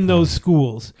in those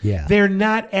schools. Yeah. They're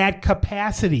not at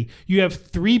capacity. You have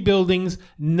 3 buildings.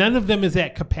 None of them is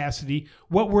at capacity.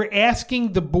 What we're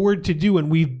asking the board to do, and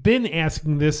we've been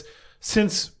asking this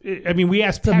since, we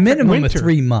asked Patrick Winter. The minimum Winter. of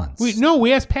 3 months.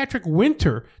 We asked Patrick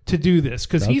Winter to do this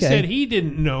because he said he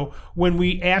didn't know when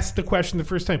we asked the question the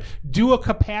first time. Do a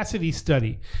capacity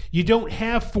study. You don't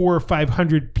have 400 or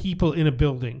 500 people in a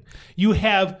building. You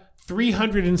have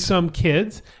 300 and some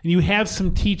kids, and you have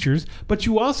some teachers, but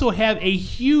you also have a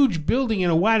huge building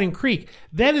in Awadden Creek.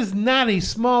 That is not a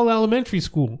small elementary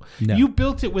school. No. You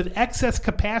built it with excess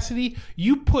capacity.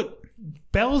 You put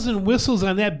bells and whistles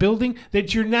on that building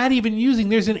that you're not even using.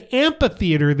 There's an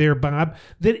amphitheater there, Bob,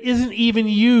 that isn't even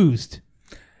used.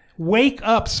 Wake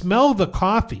up, smell the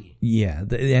coffee. Yeah,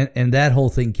 and that whole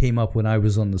thing came up when I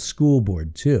was on the school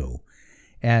board too.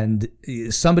 And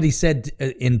somebody said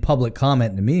in public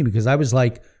comment to me, because I was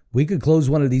like, we could close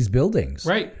one of these buildings.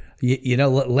 Right.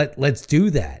 Let's do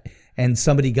that. And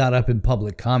somebody got up in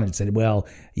public comment and said, well,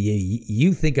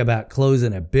 you think about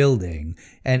closing a building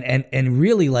and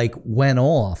really went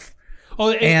off.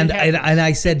 And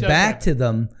I said back to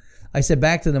them,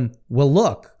 well,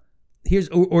 look,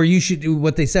 or you should do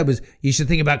what they said was, you should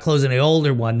think about closing the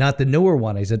older one, not the newer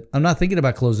one. I said, I'm not thinking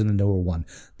about closing the newer one.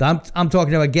 I'm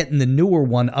talking about getting the newer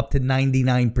one up to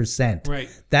 99%. Right.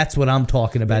 That's what I'm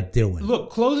talking about doing.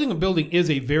 Look, closing a building is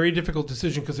a very difficult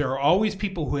decision because there are always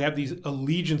people who have these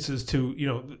allegiances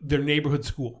to, their neighborhood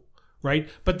school, right?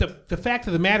 But the fact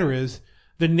of the matter is,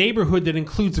 the neighborhood that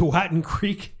includes Awadden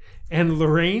Creek and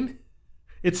Lorraine,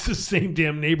 it's the same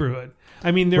damn neighborhood.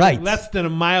 They're less than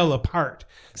a mile apart.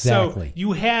 Exactly. So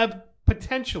you have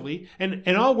potentially, and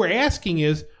all we're asking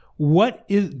is,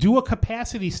 do a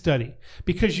capacity study,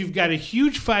 because you've got a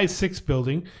huge 5-6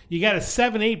 building, you got a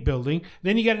 7-8 building,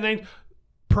 then you got a 9.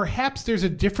 Perhaps there's a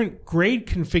different grade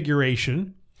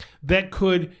configuration that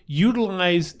could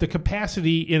utilize the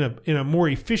capacity in a more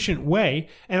efficient way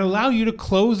and allow you to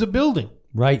close a building.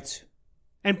 Right.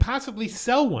 And possibly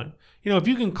sell one. If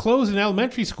you can close an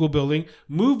elementary school building,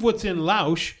 move what's in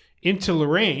Lausch into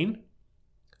Lorraine,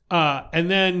 and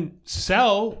then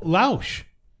sell Lausch.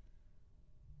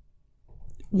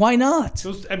 Why not?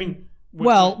 Then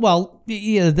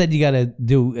you got to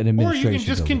do an administration. Or you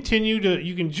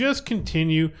can just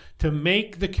continue to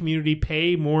make the community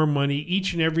pay more money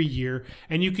each and every year,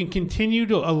 and you can continue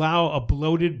to allow a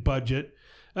bloated budget,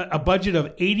 a budget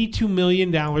of $82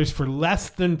 million for less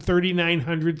than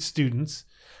 3,900 students.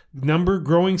 Number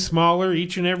growing smaller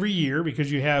each and every year because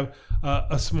you have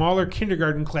a smaller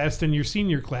kindergarten class than your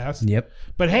senior class. Yep.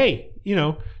 But hey,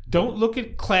 don't look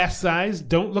at class size.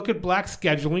 Don't look at block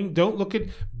scheduling. Don't look at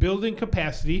building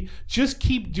capacity. Just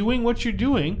keep doing what you're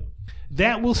doing.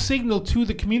 That will signal to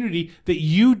the community that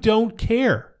you don't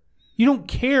care. You don't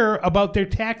care about their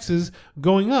taxes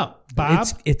going up, Bob.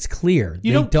 It's clear.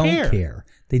 They don't care.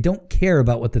 They don't care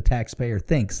about what the taxpayer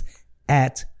thinks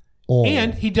at all.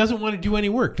 And he doesn't want to do any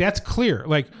work. That's clear.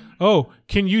 Like, oh,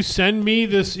 can you send me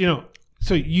this?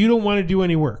 So you don't want to do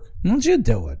any work. Why don't you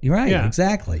do it? You're right. Yeah.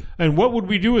 Exactly. And what would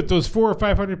we do with those 400 or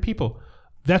 500 people?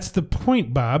 That's the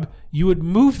point, Bob. You would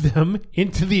move them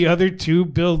into the other two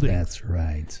buildings. That's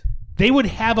right. They would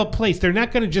have a place. They're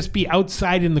not going to just be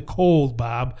outside in the cold,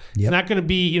 Bob. Yep. It's not going to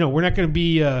be, we're not going to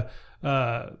be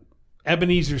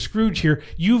Ebenezer Scrooge here.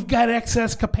 You've got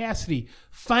excess capacity.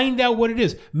 Find out what it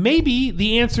is. Maybe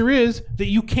the answer is that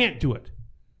you can't do it.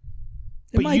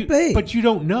 It might be. But you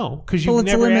don't know because you've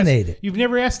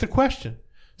never asked the question.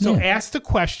 So ask the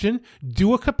question,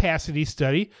 do a capacity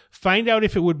study, find out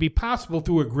if it would be possible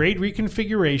through a grade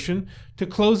reconfiguration to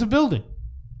close a building.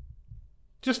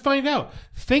 Just find out.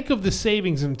 Think of the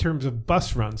savings in terms of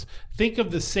bus runs. Think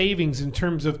of the savings in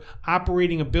terms of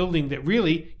operating a building that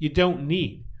really you don't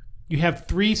need. You have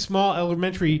 3 small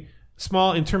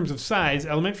in terms of size,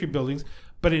 elementary buildings,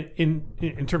 but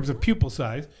in terms of pupil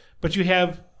size, but you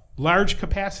have large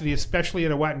capacity, especially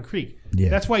at Watton Creek. Yeah.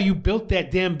 That's why you built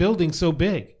that damn building so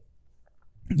big.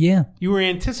 Yeah. You were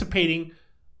anticipating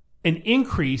an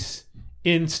increase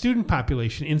in student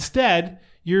population. Instead,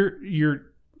 your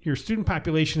student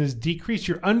population has decreased.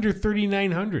 You're under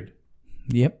 3,900.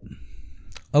 Yep.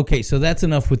 Okay, so that's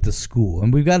enough with the school.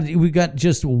 And we've got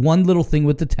just one little thing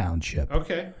with the township.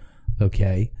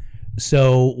 Okay.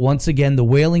 So once again, the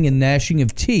wailing and gnashing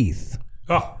of teeth.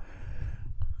 Oh.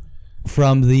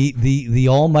 From the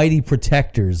almighty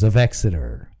protectors of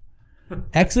Exeter.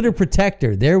 Exeter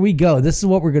Protector. There we go. This is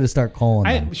what we're going to start calling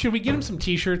them. Should we get them some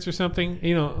T-shirts or something?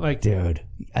 Dude,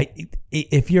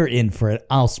 if you're in for it,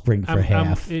 I'll spring for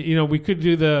half. We could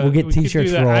do We'll get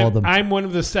T-shirts for all of them. I'm one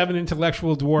of the 7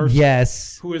 intellectual dwarfs.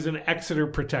 Yes. Who is an Exeter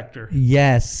Protector.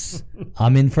 Yes.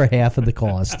 I'm in for half of the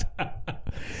cost.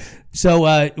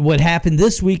 So what happened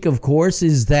this week, of course,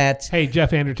 is that... Hey,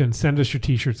 Jeff Anderton, send us your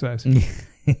T-shirt size.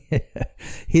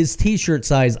 His T-shirt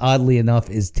size, oddly enough,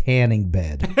 is tanning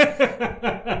bed.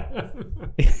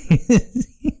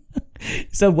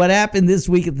 So what happened this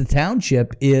week at the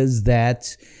township is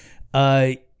that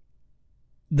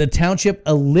the township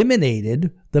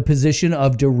eliminated the position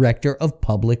of Director of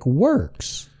Public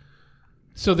Works.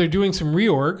 So they're doing some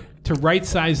reorg to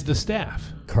right-size the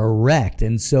staff. Correct.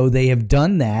 And so they have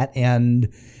done that, and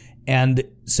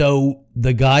so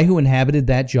the guy who inhabited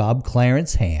that job,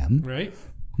 Clarence Ham, right,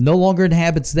 no longer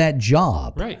inhabits that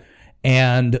job. Right.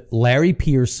 And Larry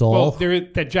Pearsall... Well,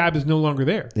 that job is no longer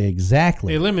there.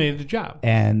 Exactly. They eliminated the job.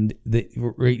 And they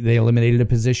eliminated a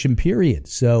position, period.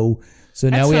 So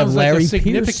now we have Larry Pearsall. That sounds like a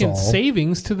significant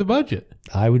savings to the budget.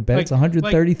 I would bet it's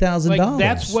 $130,000.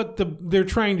 That's what they're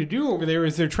trying to do over there,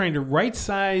 is they're trying to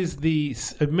right-size the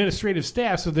administrative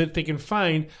staff so that they can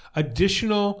find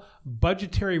additional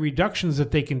budgetary reductions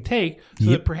that they can take so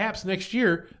that perhaps next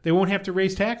year they won't have to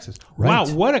raise taxes. Right.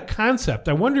 Wow, what a concept.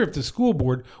 I wonder if the school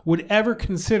board would ever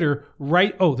consider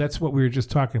that's what we were just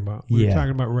talking about. We were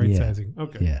talking about right-sizing.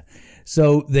 Okay. Yeah.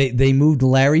 So they moved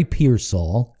Larry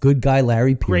Pearsall, good guy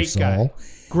Larry Pearsall,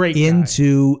 Great guy.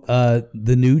 into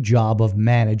the new job of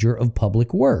Manager of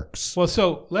Public Works. Well,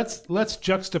 so let's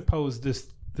juxtapose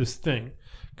this thing,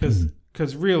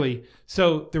 because really,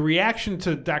 so the reaction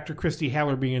to Dr. Christy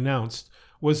Haller being announced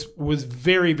was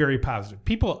very, very positive.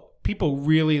 People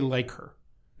really like her.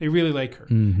 They really like her,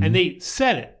 and they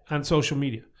said it on social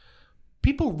media.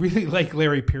 People really like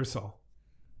Larry Pearsall.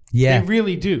 Yeah, they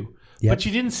really do. Yep. But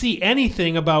you didn't see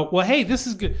anything about, well, hey, this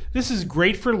is good. This is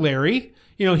great for Larry.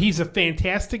 He's a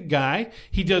fantastic guy.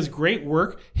 He does great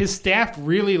work. His staff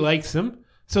really likes him.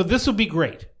 So this will be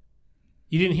great.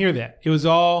 You didn't hear that. It was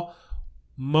all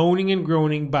moaning and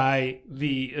groaning by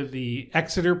the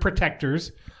Exeter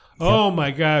Protectors. Yep. Oh, my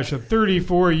gosh, a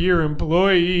 34-year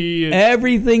employee.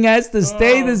 Everything has to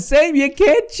stay the same. You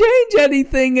can't change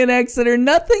anything in Exeter.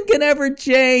 Nothing can ever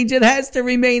change. It has to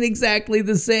remain exactly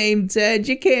the same, Ted.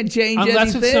 You can't change anything.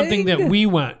 Unless it's something that we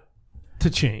want to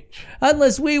change.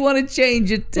 Unless we want to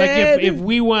change it, Ted. Like if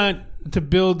we want to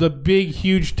build a big,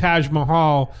 huge Taj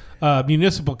Mahal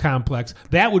municipal complex,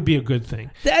 that would be a good thing.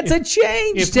 That's a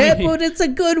change, Ted, but it's a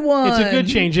good one. It's a good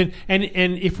change. And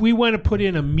if we want to put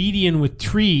in a median with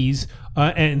trees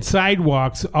and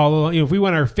sidewalks all along, if we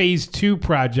want our phase 2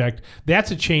 project,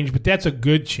 that's a change, but that's a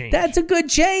good change. That's a good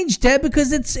change, Ted,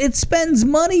 because it spends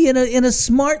money in a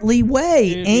smartly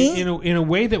way. In a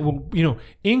way that will,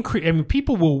 increase. I mean,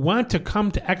 people will want to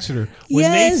come to Exeter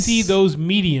when they see those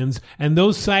medians and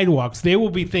those sidewalks. They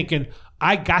will be thinking,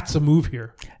 I got to move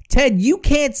here. Ted, you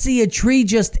can't see a tree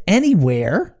just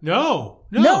anywhere. No,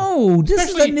 this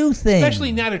is a new thing.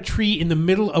 Especially not a tree in the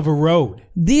middle of a road.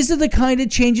 These are the kind of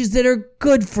changes that are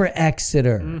good for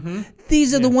Exeter.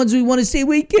 These are the ones we want to see.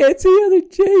 We can't see other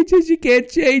changes. You can't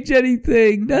change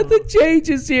anything. Nothing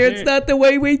changes here. It's not the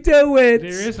way we do it. There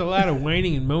is a lot of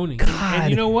whining and moaning. God, and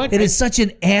you know what? It is such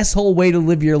an asshole way to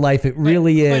live your life. It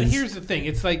really is. But here's the thing.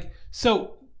 It's like,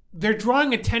 so they're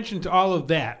drawing attention to all of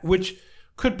that, which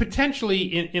could potentially,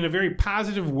 in a very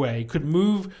positive way, could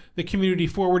move the community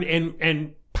forward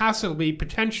and possibly,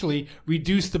 potentially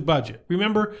reduce the budget.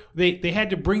 Remember, they had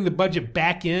to bring the budget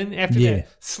back in after that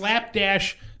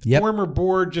slapdash. Former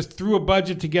board just threw a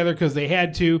budget together because they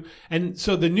had to. And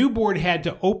so the new board had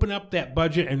to open up that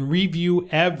budget and review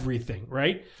everything,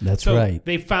 right? That's right.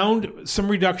 They found some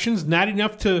reductions, not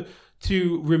enough to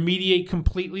remediate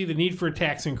completely the need for a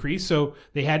tax increase. So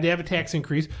they had to have a tax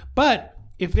increase. But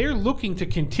if they're looking to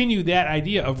continue that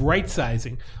idea of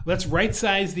right-sizing, let's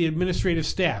right-size the administrative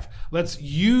staff. Let's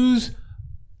use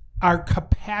our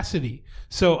capacity.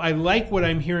 So I like what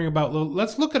I'm hearing about.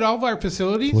 Let's look at all of our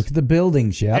facilities. Look at the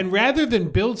buildings, And rather than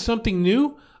build something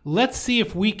new, let's see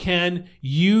if we can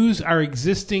use our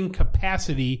existing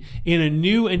capacity in a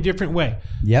new and different way.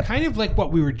 Yep. Kind of like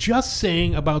what we were just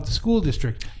saying about the school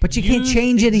district. But you can't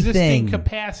change anything. Existing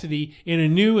capacity in a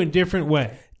new and different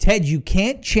way. Ted, you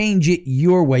can't change it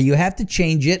your way. You have to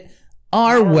change it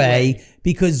our way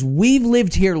because we've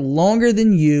lived here longer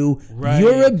than you. Right.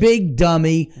 You're a big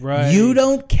dummy. Right. You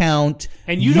don't count.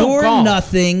 And you're golf.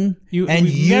 Nothing. And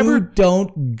you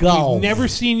don't golf. We've never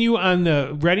seen you on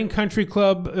the Reading Country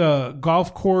Club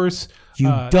golf course.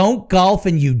 You don't golf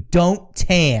and you don't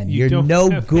tan. You're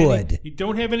no good. You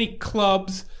don't have any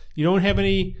clubs. You don't have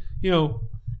any,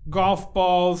 golf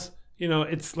balls.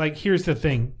 It's like, here's the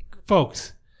thing,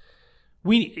 folks.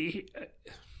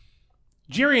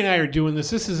 Jerry and I are doing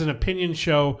this. This is an opinion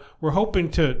show. We're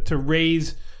hoping to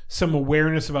raise some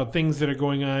awareness about things that are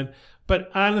going on.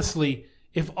 But honestly,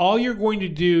 if all you're going to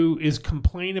do is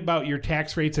complain about your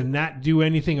tax rates and not do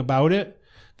anything about it,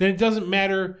 then it doesn't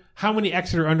matter how many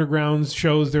Exeter Underground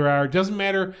shows there are. It doesn't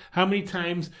matter how many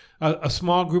times a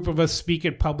small group of us speak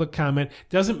at public comment.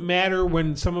 It doesn't matter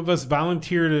when some of us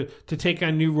volunteer to take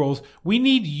on new roles. We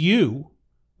need you.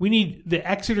 We need the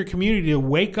Exeter community to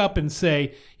wake up and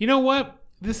say, you know what?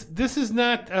 This is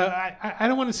not. I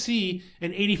don't want to see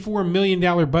an $84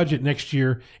 million budget next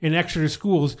year in Exeter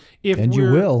schools if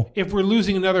we're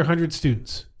losing another 100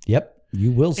 students. Yep,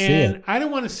 you will see it. And I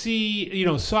don't want to see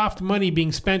soft money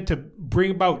being spent to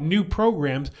bring about new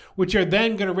programs, which are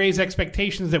then going to raise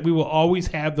expectations that we will always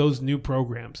have those new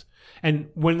programs. And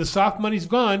when the soft money's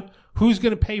gone, who's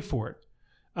going to pay for it?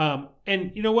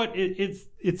 And you know what?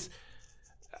 It's.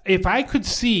 If I could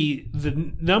see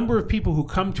the number of people who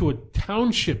come to a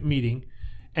township meeting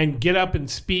and get up and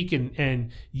speak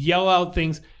and yell out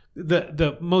things,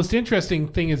 the most interesting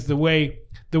thing is the way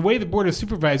the Board of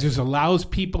Supervisors allows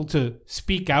people to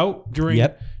speak out during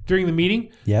the meeting.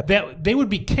 That they would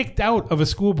be kicked out of a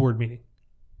school board meeting.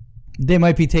 They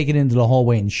might be taken into the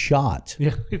hallway and shot.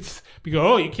 Yeah, it's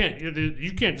because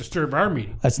you can't disturb our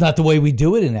meeting. That's not the way we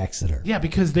do it in Exeter. Yeah,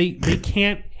 because they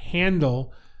can't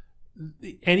handle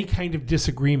any kind of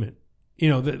disagreement.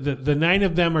 The 9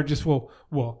 of them are just, well,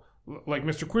 like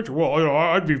Mr. Quinter,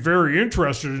 I'd be very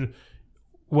interested.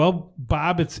 Well,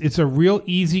 Bob, it's a real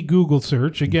easy Google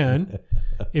search. Again,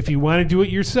 if you want to do it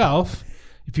yourself,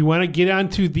 if you want to get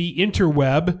onto the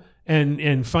interweb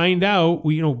and find out,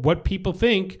 what people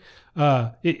think,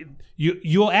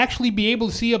 you'll actually be able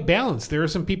to see a balance. There are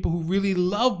some people who really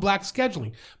love block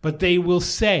scheduling, but they will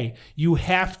say you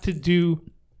have to do.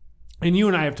 And you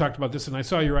and I have talked about this, and I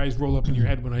saw your eyes roll up in your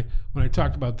head when I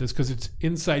talked about this because it's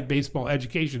inside baseball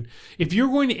education. If you're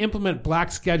going to implement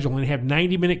block schedule and have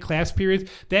 90-minute class periods,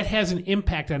 that has an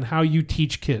impact on how you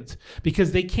teach kids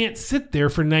because they can't sit there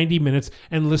for 90 minutes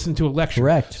and listen to a lecture.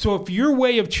 Correct. So if your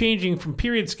way of changing from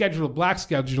period schedule to block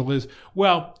schedule is,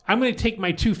 well, I'm going to take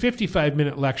my 2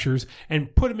 55-minute lectures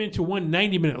and put them into one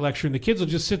 90-minute lecture, and the kids will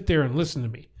just sit there and listen to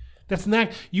me. That's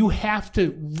not, you have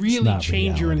to really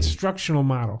change your instructional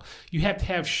model. You have to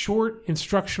have short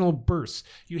instructional bursts.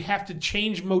 You have to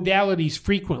change modalities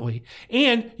frequently.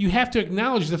 And you have to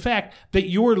acknowledge the fact that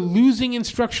you're losing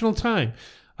instructional time.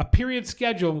 A period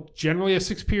schedule, generally a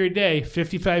 6-period day,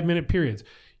 55-minute periods.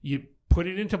 You put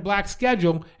it into block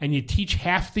schedule and you teach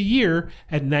half the year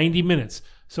at 90 minutes.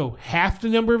 So half the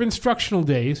number of instructional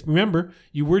days. Remember,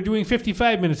 you were doing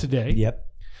 55 minutes a day. Yep.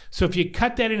 So if you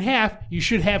cut that in half, you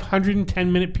should have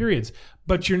 110-minute periods.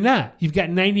 But you're not. You've got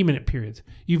 90-minute periods.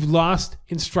 You've lost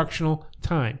instructional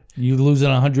time. You're losing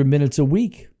 100 minutes a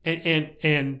week.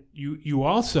 And you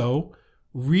also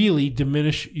really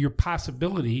diminish your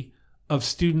possibility of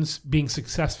students being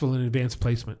successful in advanced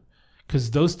placement.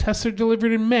 Because those tests are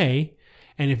delivered in May,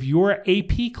 and if your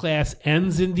AP class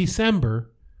ends in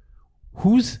December,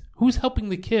 who's helping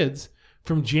the kids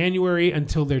from January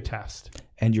until their test?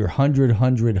 And your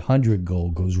 100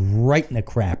 goal goes right in the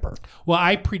crapper. Well,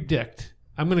 I predict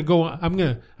I'm going to go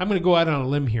out on a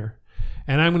limb here,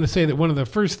 and I'm going to say that one of the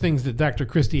first things that Dr.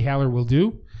 Christy Haller will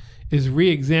do is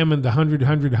re-examine the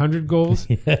 100 goals,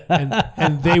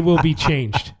 and they will be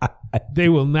changed. They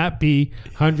will not be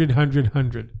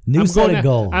 100. New set of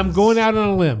goals. I'm going out on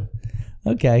a limb.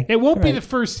 Okay. It won't be the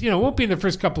first, it won't be in the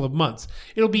first couple of months.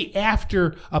 It'll be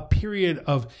after a period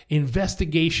of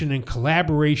investigation and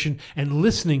collaboration and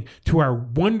listening to our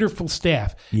wonderful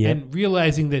staff and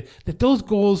realizing that those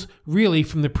goals really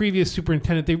from the previous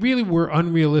superintendent, they really were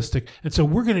unrealistic. And so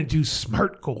we're going to do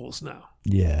SMART goals now.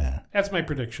 Yeah. That's my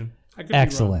prediction. I could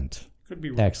Excellent. be wrong. Could be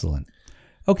wrong. Excellent.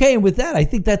 Okay, and with that, I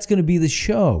think that's going to be the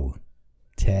show,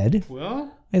 Ted.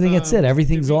 Well, I think that's it.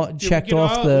 Everything's all checked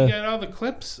off the. We got all the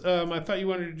clips. I thought you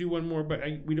wanted to do one more, but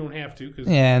we don't have to.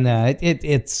 Yeah, no,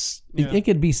 it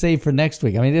could be saved for next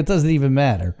week. I mean, it doesn't even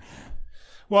matter.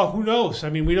 Well, who knows? I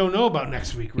mean, we don't know about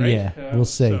next week, right? Yeah, we'll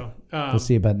see. We'll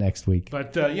see about next week.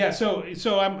 But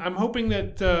so I'm hoping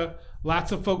that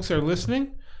lots of folks are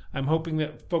listening. I'm hoping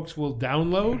that folks will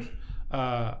download.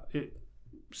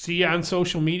 See you on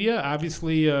social media.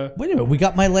 Obviously. Wait a minute, we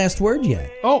got my last word yet.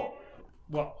 Oh.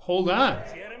 Well, hold on.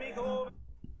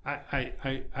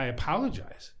 I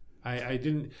apologize. I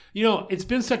didn't. It's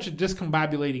been such a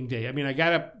discombobulating day. I mean, I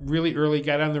got up really early,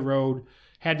 got on the road,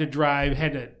 had to drive,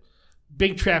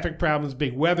 big traffic problems,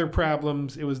 big weather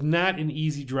problems. It was not an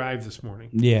easy drive this morning.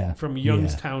 Yeah. From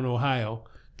Youngstown, Ohio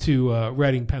to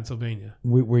Reading, Pennsylvania.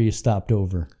 Where you stopped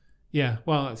over. Yeah.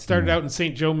 Well, it started out in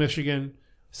St. Joe, Michigan.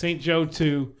 St. Joe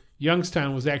to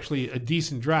Youngstown was actually a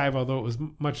decent drive, although it was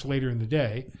much later in the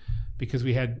day, because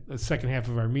we had a second half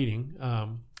of our meeting,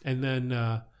 and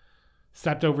then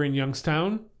stopped over in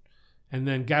Youngstown, and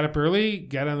then got up early,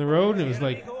 got on the road, and it was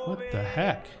like, what the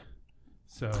heck?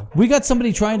 So we got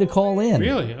somebody trying to call in.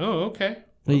 Really? Oh, okay.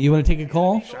 You want to take a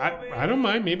call? I don't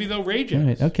mind. Maybe they'll rage at us. All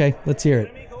right, okay, let's hear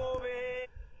it.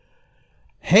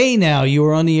 Hey, now, you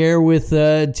are on the air with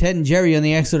Ted and Jerry on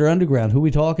the Exeter Underground. Who are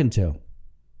we talking to?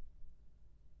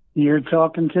 You're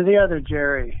talking to the other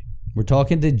Jerry. We're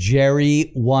talking to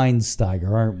Jerry Weinsteiger,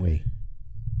 aren't we?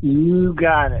 You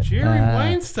got it. Jerry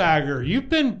Weinsteiger, you've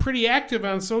been pretty active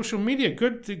on social media.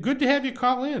 Good to have you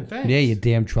call in. Thanks. Yeah, you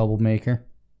damn troublemaker.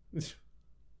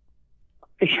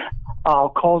 I'll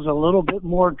cause a little bit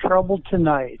more trouble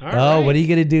tonight. All right. What are you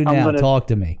going to do now? Talk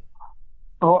to me.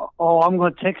 I'm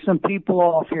going to tick some people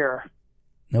off here.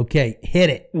 Okay, hit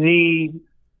it.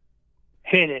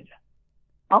 Hit it.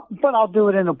 But I'll do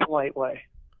it in a polite way.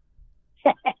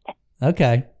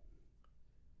 Okay.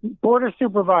 Board of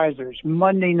Supervisors,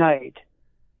 Monday night,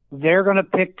 they're going to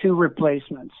pick 2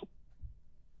 replacements.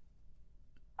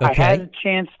 Okay. I had a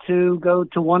chance to go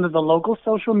to one of the local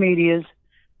social medias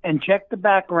and check the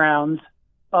backgrounds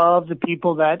of the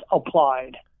people that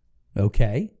applied.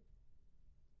 Okay.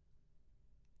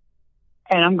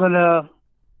 And I'm going to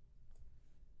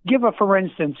give a for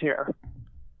instance here.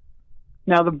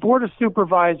 Now, the Board of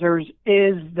Supervisors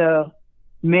is the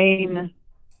main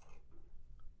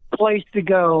place to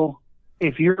go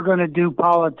if you're going to do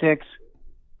politics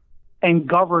and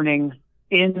governing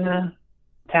in the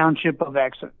township of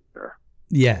Exeter.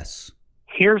 Yes.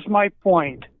 Here's my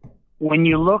point. When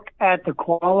you look at the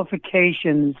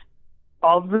qualifications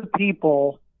of the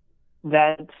people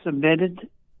that submitted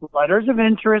letters of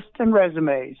interest and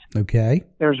resumes, okay,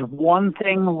 there's one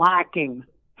thing lacking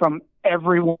from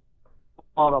every one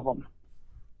of them.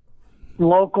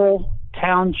 Local,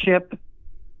 township,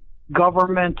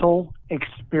 governmental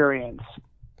experience.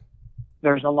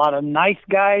 There's a lot of nice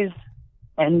guys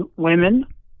and women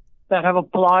that have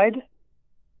applied,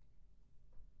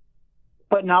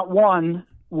 but not one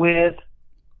with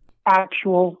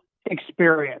actual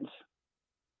experience.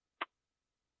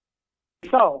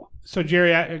 So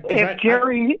Jerry, I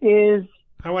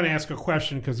want to ask a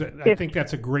question because I think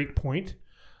that's a great point.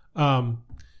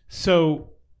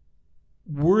 So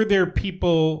were there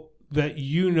people that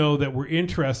that were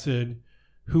interested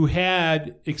who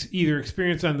had either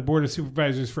experience on the Board of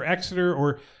Supervisors for Exeter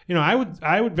or, I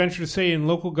would venture to say in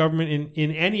local government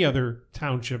in any other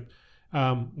township,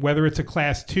 whether it's a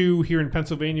class 2 here in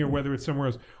Pennsylvania or whether it's somewhere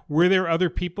else, were there other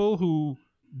people who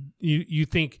you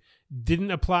think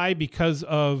didn't apply because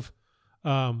of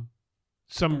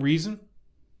some reason?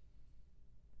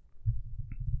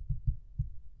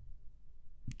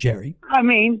 Jerry? I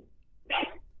mean,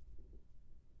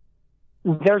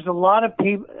 there's a lot of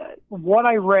people. What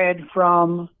I read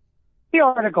from the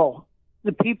article,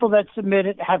 the people that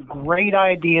submitted have great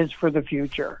ideas for the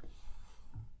future.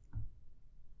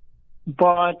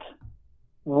 But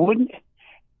wouldn't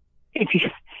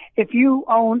if you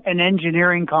own an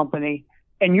engineering company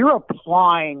and you're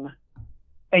applying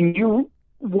and you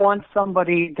want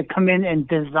somebody to come in and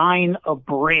design a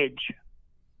bridge,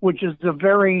 which is a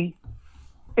very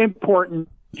important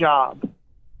job,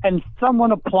 and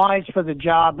someone applies for the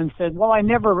job and said, well, I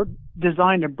never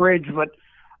designed a bridge, but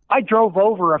I drove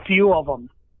over a few of them.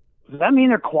 Does that mean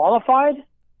they're qualified?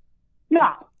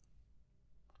 No.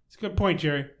 It's a good point,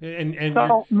 Jerry. And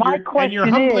so you're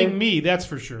humbling me, that's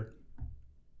for sure.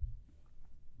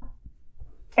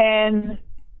 And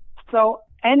so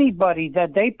anybody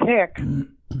that they pick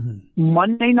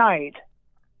Monday night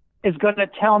is going to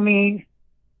tell me,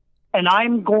 and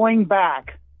I'm going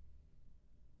back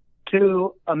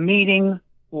to a meeting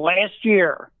last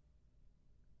year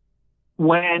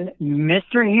when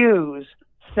Mr. Hughes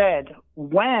said,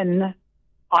 when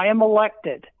I am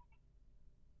elected,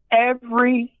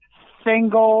 every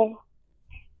single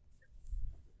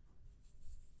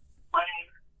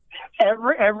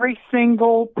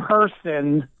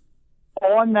person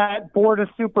on that board of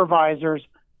supervisors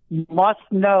must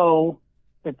know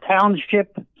the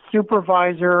township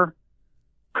supervisor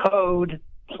code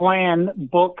plan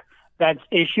book that's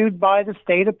issued by the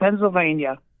state of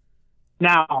Pennsylvania.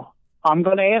 Now, I'm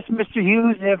going to ask Mr.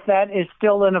 Hughes if that is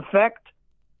still in effect.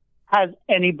 Has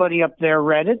anybody up there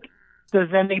read it?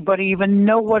 Does anybody even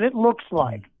know what it looks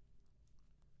like?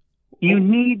 You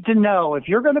need to know, if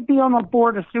you're going to be on a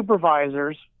board of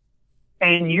supervisors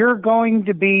and you're going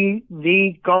to be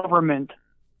the government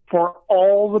for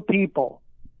all the people,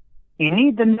 you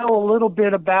need to know a little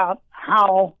bit about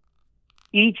how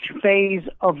each phase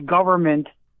of government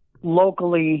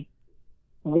locally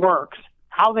works,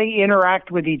 how they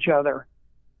interact with each other.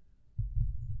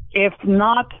 If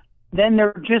not, then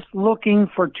they're just looking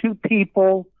for two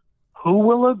people who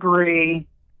will agree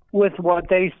with what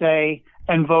they say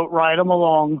and vote right them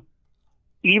along.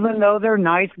 Even though they're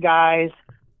nice guys,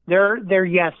 they're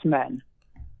yes men.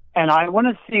 And I want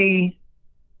to see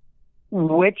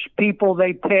which people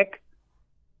they pick.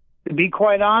 To be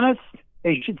quite honest,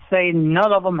 they should say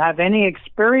none of them have any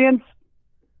experience.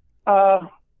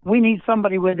 We need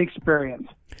somebody with experience.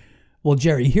 Well,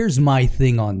 Jerry, here's my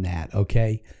thing on that,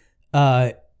 okay?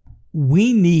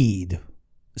 We need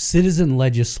citizen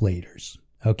legislators,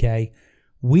 okay?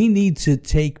 We need to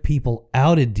take people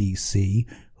out of D.C.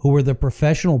 who are the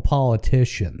professional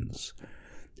politicians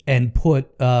and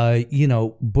put,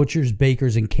 butchers,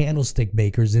 bakers, and candlestick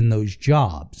makers in those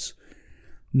jobs.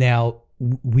 Now,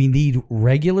 we need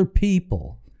regular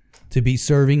people to be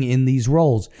serving in these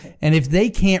roles. And if they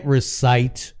can't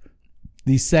recite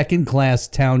the second-class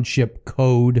township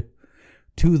code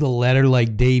to the letter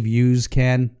like Dave Hughes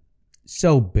can,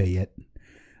 so be it.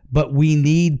 But we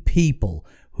need people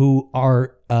who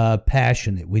are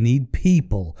passionate. We need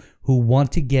people who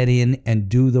want to get in and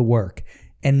do the work.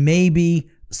 And maybe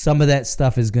some of that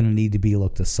stuff is going to need to be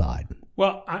looked aside.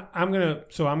 Well, I'm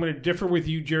gonna differ with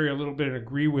you, Jerry, a little bit, and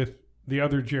agree with the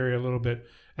other Jerry a little bit.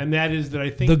 And that is that I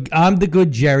think I'm the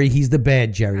good Jerry. He's the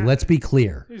bad Jerry. Let's be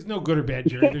clear. There's no good or bad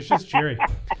Jerry. There's just Jerry.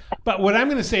 But what I'm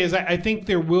going to say is I think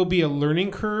there will be a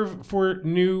learning curve for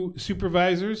new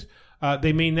supervisors.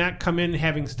 They may not come in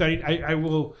having studied. I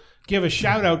will give a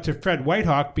shout out to Fred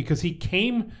Whitehawk because he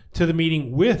came to the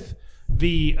meeting with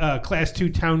the Class 2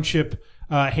 Township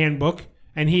handbook.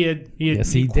 And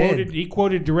he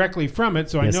quoted directly from it,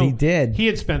 so I know he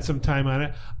had spent some time on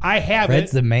it. I have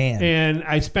Fred's the man, and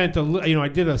I spent I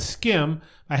did a skim.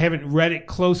 I haven't read it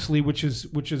closely, which is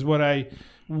what I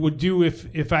would do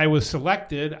if I was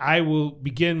selected. I will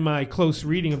begin my close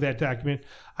reading of that document.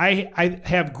 I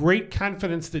have great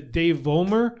confidence that Dave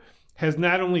Vollmer has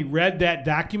not only read that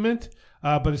document,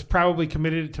 but is probably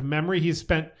committed it to memory. He's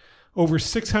spent over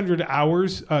 600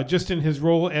 hours just in his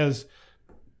role as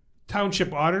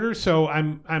township auditor, so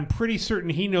I'm pretty certain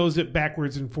he knows it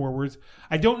backwards and forwards.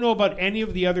 I don't know about any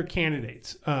of the other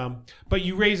candidates, but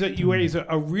you raise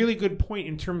a really good point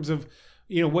in terms of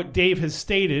what Dave has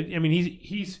stated. I mean,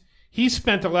 he's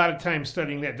spent a lot of time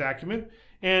studying that document,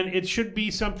 and it should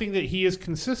be something that he is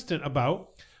consistent about.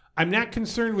 I'm not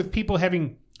concerned with people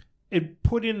having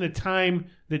put in the time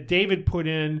that David put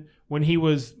in when he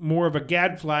was more of a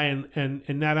gadfly and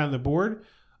not on the board,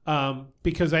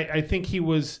 because I think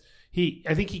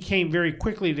he came very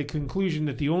quickly to the conclusion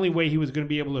that the only way he was going to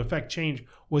be able to affect change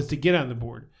was to get on the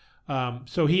board.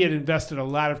 So he had invested a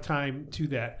lot of time to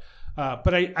that.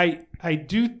 But I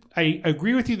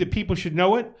agree with you that people should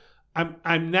know it.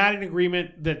 I'm not in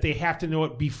agreement that they have to know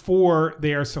it before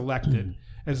they are selected.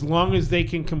 As long as they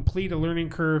can complete a learning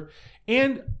curve.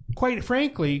 And quite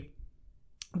frankly,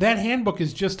 that handbook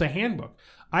is just a handbook.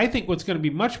 I think what's going to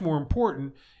be much more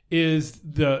important is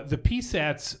the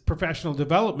PSAT's professional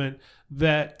development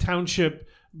that Township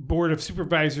Board of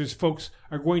Supervisors folks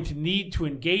are going to need to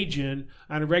engage in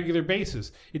on a regular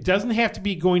basis. It doesn't have to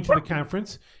be going to the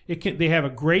conference. They have a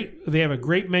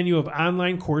great menu of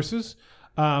online courses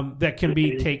that can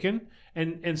be taken,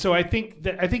 and so I think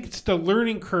it's the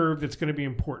learning curve that's going to be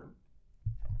important.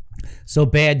 So,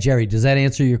 Bad Jerry, does that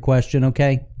answer your question?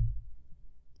 Okay.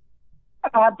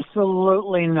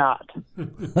 Absolutely not.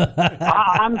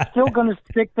 I'm still going to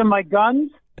stick to my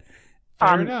guns.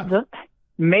 Fair enough.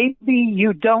 Maybe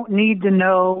you don't need to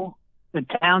know the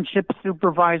Township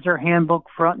Supervisor Handbook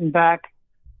front and back,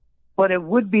 but it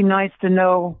would be nice to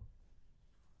know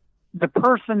the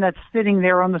person that's sitting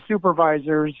there on the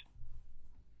supervisors,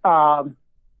 how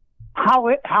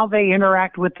they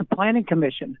interact with the Planning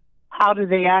Commission. How do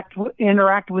they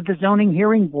interact with the Zoning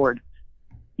Hearing Board?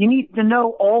 You need to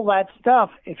know all that stuff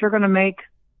if you're going to make.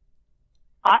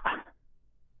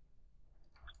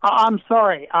 I'm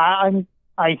sorry. I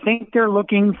think they're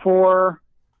looking for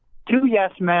 2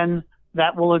 yes men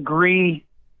that will agree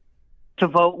to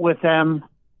vote with them.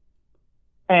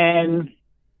 And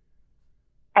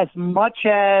as much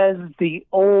as the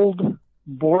old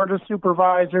Board of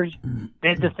Supervisors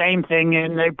did the same thing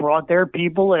and they brought their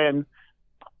people in,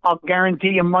 I'll guarantee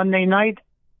you Monday night,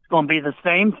 it's going to be the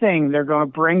same thing. They're going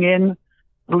to bring in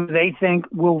who they think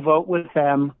will vote with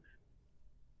them,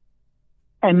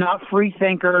 and not free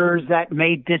thinkers that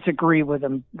may disagree with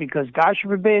them, because gosh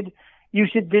forbid you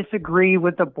should disagree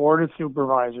with the Board of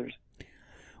Supervisors.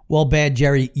 Well, Bad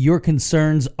Jerry, your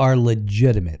concerns are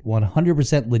legitimate,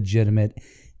 100% legitimate,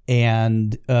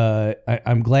 and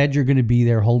I'm glad you're going to be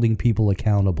there holding people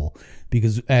accountable,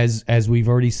 because as we've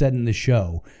already said in the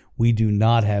show, we do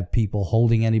not have people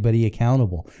holding anybody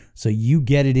accountable. So you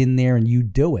get it in there and you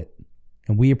do it,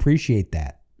 and we appreciate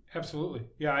that. Absolutely,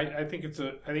 yeah. I think it's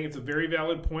a very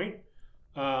valid point,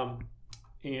 I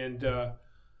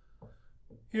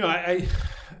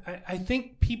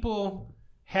think people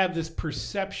have this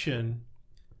perception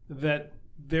that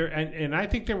there, and I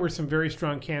think there were some very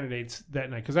strong candidates that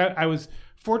night, because I was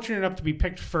fortunate enough to be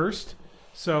picked first,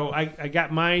 so I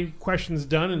got my questions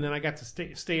done, and then I got to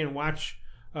stay and watch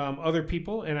other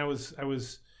people, and I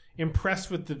was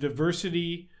impressed with the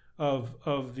diversity of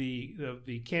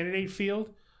the candidate field.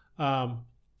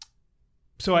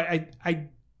 So I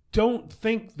don't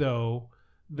think, though,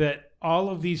 that all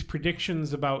of these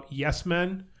predictions about yes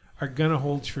men are going to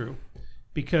hold true,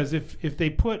 because if they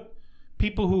put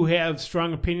people who have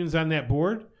strong opinions on that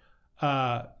board,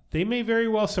 they may very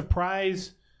well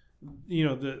surprise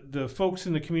the folks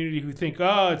in the community who think,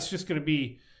 oh, it's just going to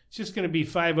be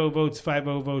 5-0 votes,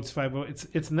 5-0 votes, 5-0.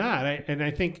 It's not.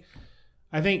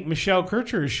 I think Michelle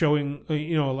Kircher is showing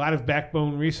a lot of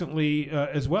backbone recently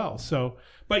as well. So,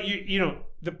 but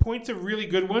the point's a really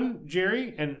good one,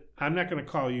 Jerry, and I'm not going to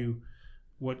call you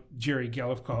what Jerry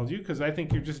Gelliff called you, because I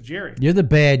think you're just Jerry. You're the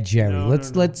Bad Jerry.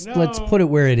 Let's put it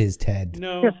where it is, Ted.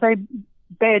 No, just say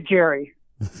Bad Jerry.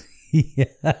 Yeah.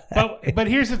 But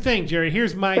here's the thing, Jerry.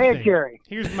 Here's my Bad thing. Jerry.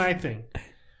 Here's my thing.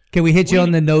 Can we hit you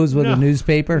on the nose with a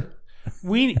newspaper?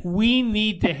 We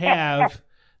need to have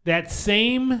that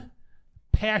same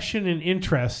passion and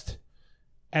interest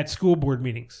at school board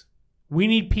meetings. We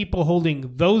need people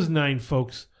holding those 9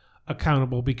 folks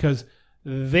accountable, because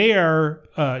they are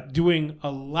doing a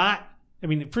lot. I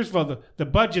mean, first of all, the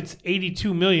budget's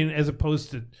 $82 million as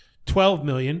opposed to $12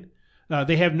 million.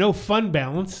 They have no fund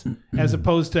balance as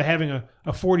opposed to having a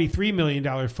 $43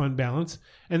 million fund balance,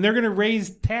 and they're going to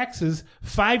raise taxes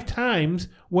 5 times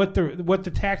what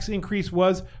the tax increase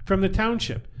was from the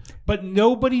township. But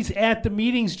nobody's at the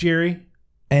meetings, Jerry.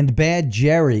 And Bad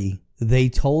Jerry, they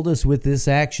told us with this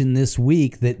action this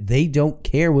week that they don't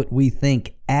care what we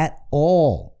think at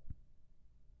all.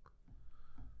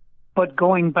 But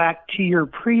going back to your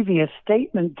previous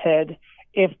statement, Ted,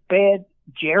 if Bad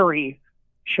Jerry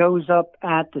shows up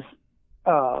at the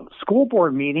school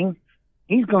board meeting,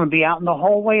 he's going to be out in the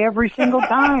hallway every single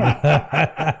time.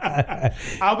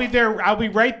 I'll be there. I'll be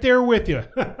right there with you.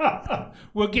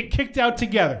 We'll get kicked out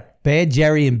together. Bad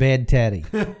Jerry and Bad Teddy.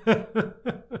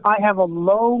 I have a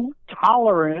low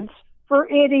tolerance for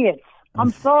idiots. I'm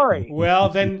sorry. Well,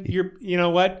 then you know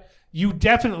what? You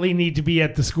definitely need to be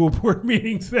at the school board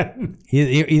meetings then.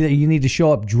 You need to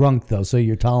show up drunk, though, so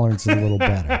your tolerance is a little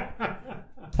better.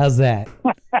 How's that?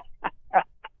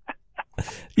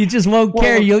 You just won't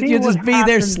care. You'll just be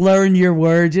there slurring your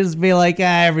words. Just be like,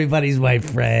 everybody's my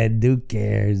friend. Who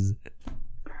cares?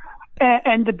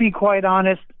 And to be quite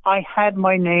honest, I had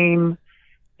my name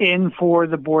in for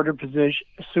the board of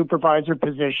supervisor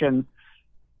position.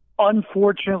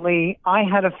 Unfortunately, I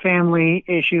had a family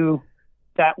issue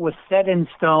that was set in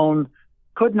stone,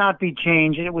 could not be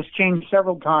changed, and it was changed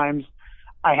several times.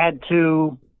 I had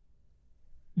to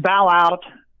bow out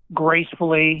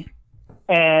gracefully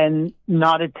and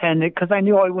not attend it because I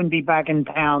knew I wouldn't be back in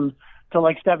town till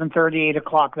like 7:30, 8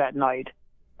 o'clock that night,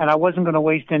 and I wasn't going to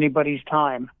waste anybody's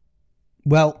time.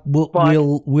 Well,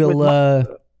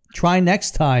 we'll try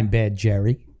next time, Bad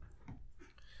Jerry.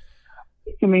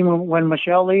 You mean when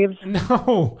Michelle leaves?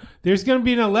 No, there's going to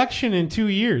be an election in 2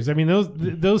 years. I mean,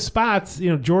 those spots,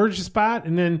 George's spot,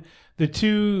 and then the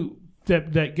two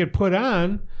that get put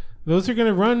on, those are going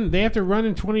to run. They have to run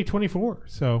in 2024.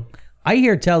 So I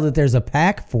hear tell that there's a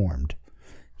PAC formed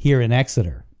here in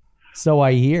Exeter. So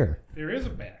I hear there is a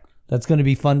PAC that's going to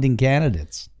be funding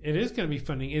candidates. It is going to be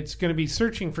funding. It's going to be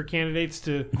searching for candidates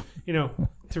to,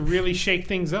 to really shake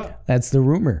things up. That's the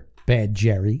rumor, Bad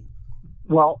Jerry.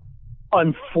 Well,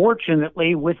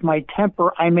 unfortunately, with my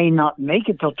temper, I may not make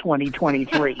it till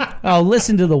 2023. Oh,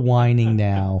 listen to the whining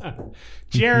now.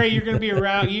 Jerry, you're going to be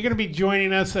around. You're going to be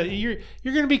joining us. You're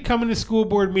going to be coming to school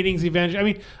board meetings eventually. I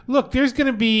mean, look, there's going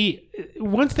to be,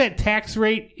 once that tax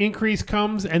rate increase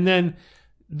comes, and then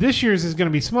this year's is going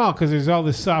to be small because there's all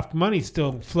this soft money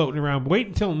still floating around. Wait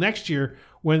until next year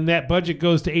when that budget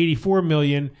goes to $84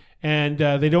 million and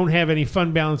they don't have any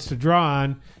fund balance to draw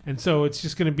on. And so it's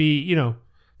just going to be,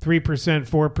 3%,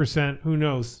 4%, who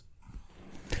knows?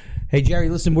 Hey Jerry,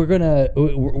 listen, we're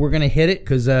gonna hit it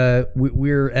because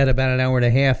we're at about an hour and a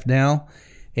half now,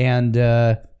 and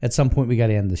at some point we got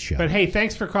to end the show. But hey,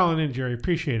 thanks for calling in, Jerry.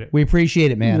 Appreciate it. We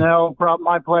appreciate it, man. No problem.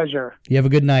 My pleasure. You have a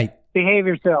good night. Behave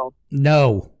yourself.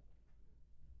 No.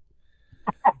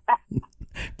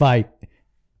 Bye.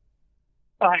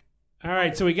 Bye. All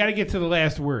right, so we got to get to the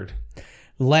last word.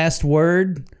 The last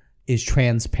word is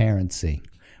transparency.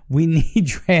 We need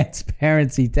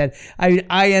transparency, Ted.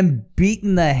 I am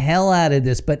beating the hell out of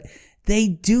this, but they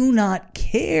do not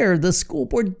care. The school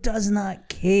board does not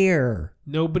care.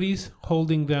 Nobody's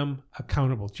holding them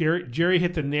accountable. Jerry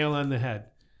hit the nail on the head.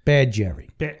 Bad Jerry.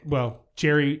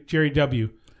 Jerry W.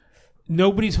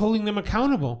 Nobody's holding them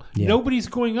accountable. Yeah. Nobody's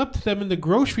going up to them in the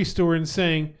grocery store and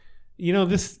saying,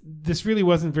 this really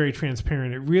wasn't very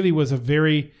transparent. It really was a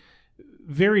very,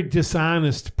 very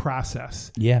dishonest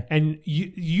process. Yeah. And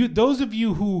you those of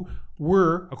you who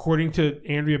were, according to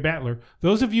Andrea Battler,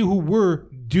 those of you who were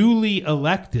duly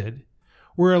elected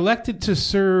were elected to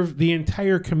serve the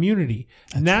entire community.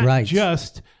 That's not right.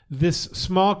 just this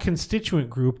small constituent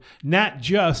group, not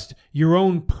just your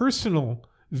own personal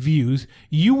views.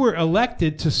 You were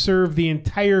elected to serve the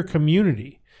entire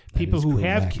community. People who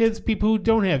have kids, people who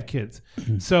don't have kids.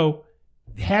 So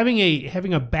having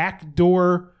a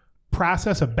backdoor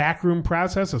process, a backroom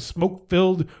process, a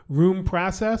smoke-filled room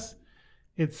process,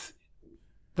 it's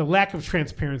the lack of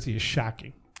transparency is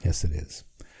shocking. Yes, it is.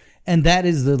 And that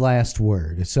is the last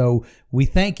word. So we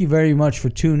thank you very much for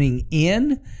tuning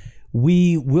in.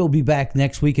 We will be back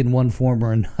next week in one form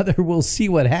or another. We'll see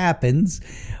what happens.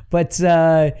 But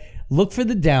look for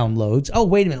the downloads. Oh,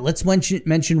 wait a minute. Let's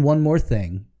mention one more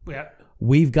thing. Yeah.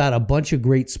 We've got a bunch of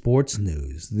great sports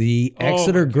news. The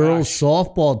Exeter girls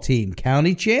softball team,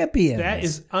 county champions. That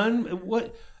is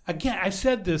again, I've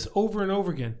said this over and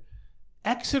over again.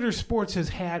 Exeter sports has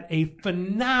had a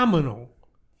phenomenal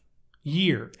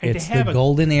year. And it's to have the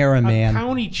golden era, man.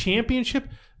 County championship.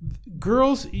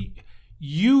 Girls,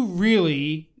 you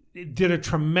really did a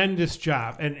tremendous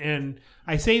job. And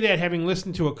I say that having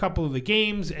listened to a couple of the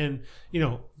games and,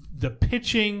 the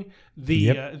pitching,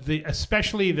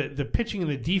 especially the pitching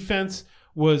and the defense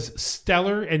was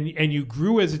stellar, and you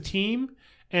grew as a team,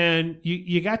 and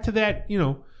you got to that,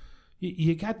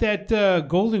 you got that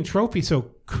golden trophy.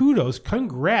 So kudos,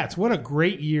 congrats! What a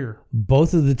great year.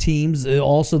 Both of the teams,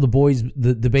 also the boys,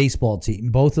 the baseball team,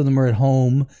 both of them are at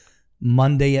home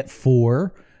Monday at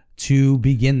 4 to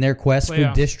begin their quest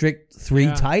for District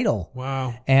 3 title.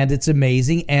 Wow! And it's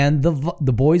amazing. And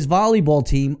the boys volleyball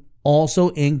team also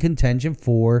in contention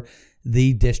for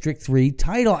the District 3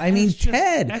 title. I mean,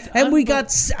 Ted, and we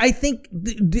got, I think,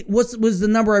 what was the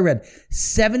number I read?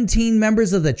 17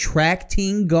 members of the track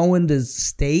team going to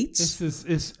states. This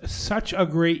is such a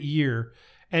great year.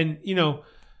 And,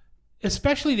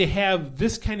 especially to have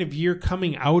this kind of year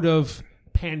coming out of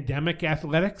pandemic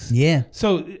athletics. Yeah.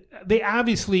 So they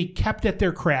obviously kept at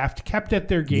their craft, kept at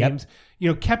their games,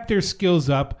 kept their skills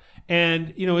up.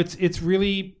 And, it's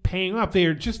really paying off. They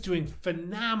are just doing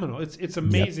phenomenal. It's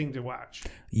amazing to watch.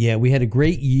 Yeah, we had a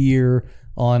great year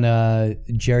on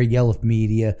Jerry Gelliff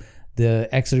Media, the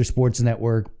Exeter Sports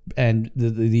Network, and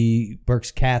the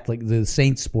Berks Catholic, the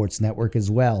Saints Sports Network as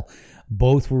well.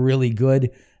 Both were really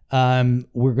good.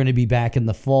 We're going to be back in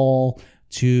the fall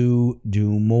to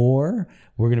do more.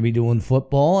 We're going to be doing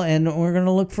football, and we're going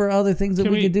to look for other things that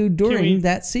we could do during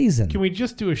that season. Can we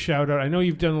just do a shout-out? I know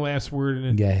you've done the last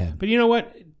word. Go ahead. But you know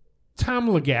what? Tom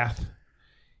Legath,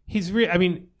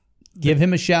 give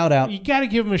him a shout-out. You got to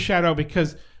give him a shout-out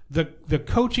because the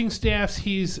coaching staffs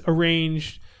he's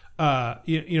arranged,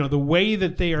 the way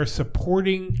that they are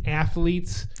supporting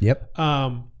athletes. Yep.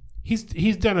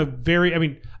 He's done a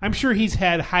very. I'm sure he's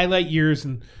had highlight years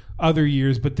and other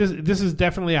years, but this is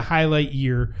definitely a highlight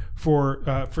year for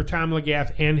Tom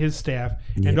Legath and his staff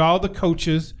and all the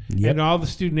coaches and all the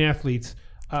student athletes.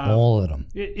 All of them.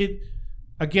 It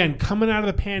again, coming out of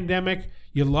the pandemic,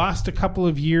 you lost a couple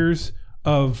of years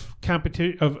of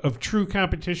of true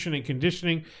competition and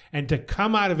conditioning, and to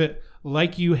come out of it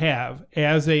like you have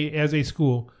as a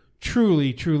school,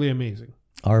 truly, truly amazing.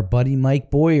 Our buddy Mike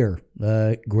Boyer,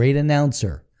 great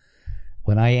announcer.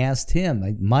 When I asked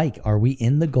him, Mike, are we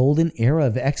in the golden era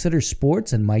of Exeter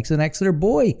sports? And Mike's an Exeter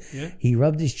boy. Yeah. He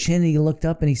rubbed his chin and he looked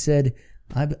up and he said,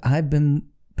 I've been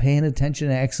paying attention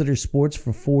to Exeter sports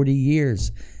for 40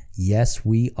 years. Yes,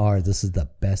 we are. This is the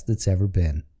best it's ever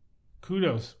been.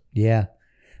 Kudos. Yeah.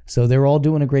 So they're all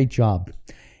doing a great job.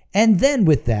 And then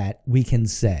with that, we can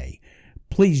say,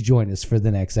 please join us for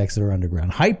the next Exeter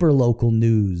Underground hyper-local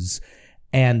news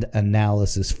and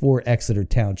analysis for Exeter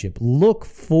Township. Look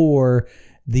for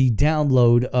the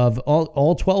download of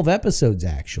all 12 episodes,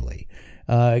 actually.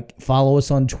 Follow us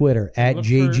on Twitter at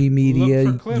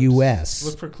JGMediaUS.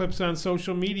 Look for clips on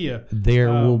social media. There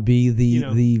will be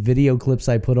the video clips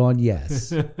I put on,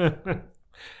 yes.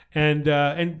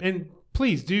 And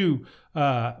please do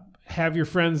have your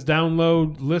friends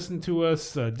download, listen to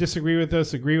us, disagree with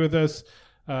us, agree with us.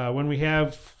 When we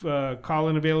have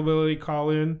call-in availability,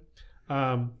 call in.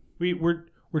 We're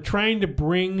trying to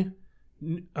bring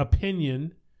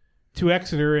opinion to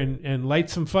Exeter and light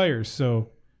some fires. So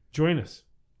join us.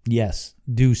 Yes,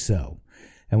 do so.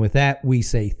 And with that, we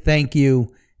say thank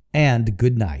you and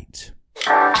good night.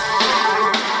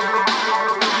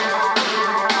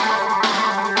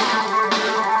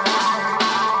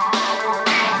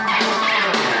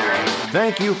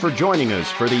 Thank you for joining us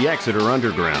for the Exeter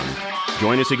Underground.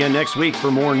 Join us again next week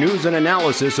for more news and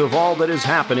analysis of all that is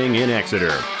happening in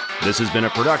Exeter. This has been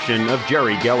a production of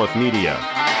Jerry Gelliff Media.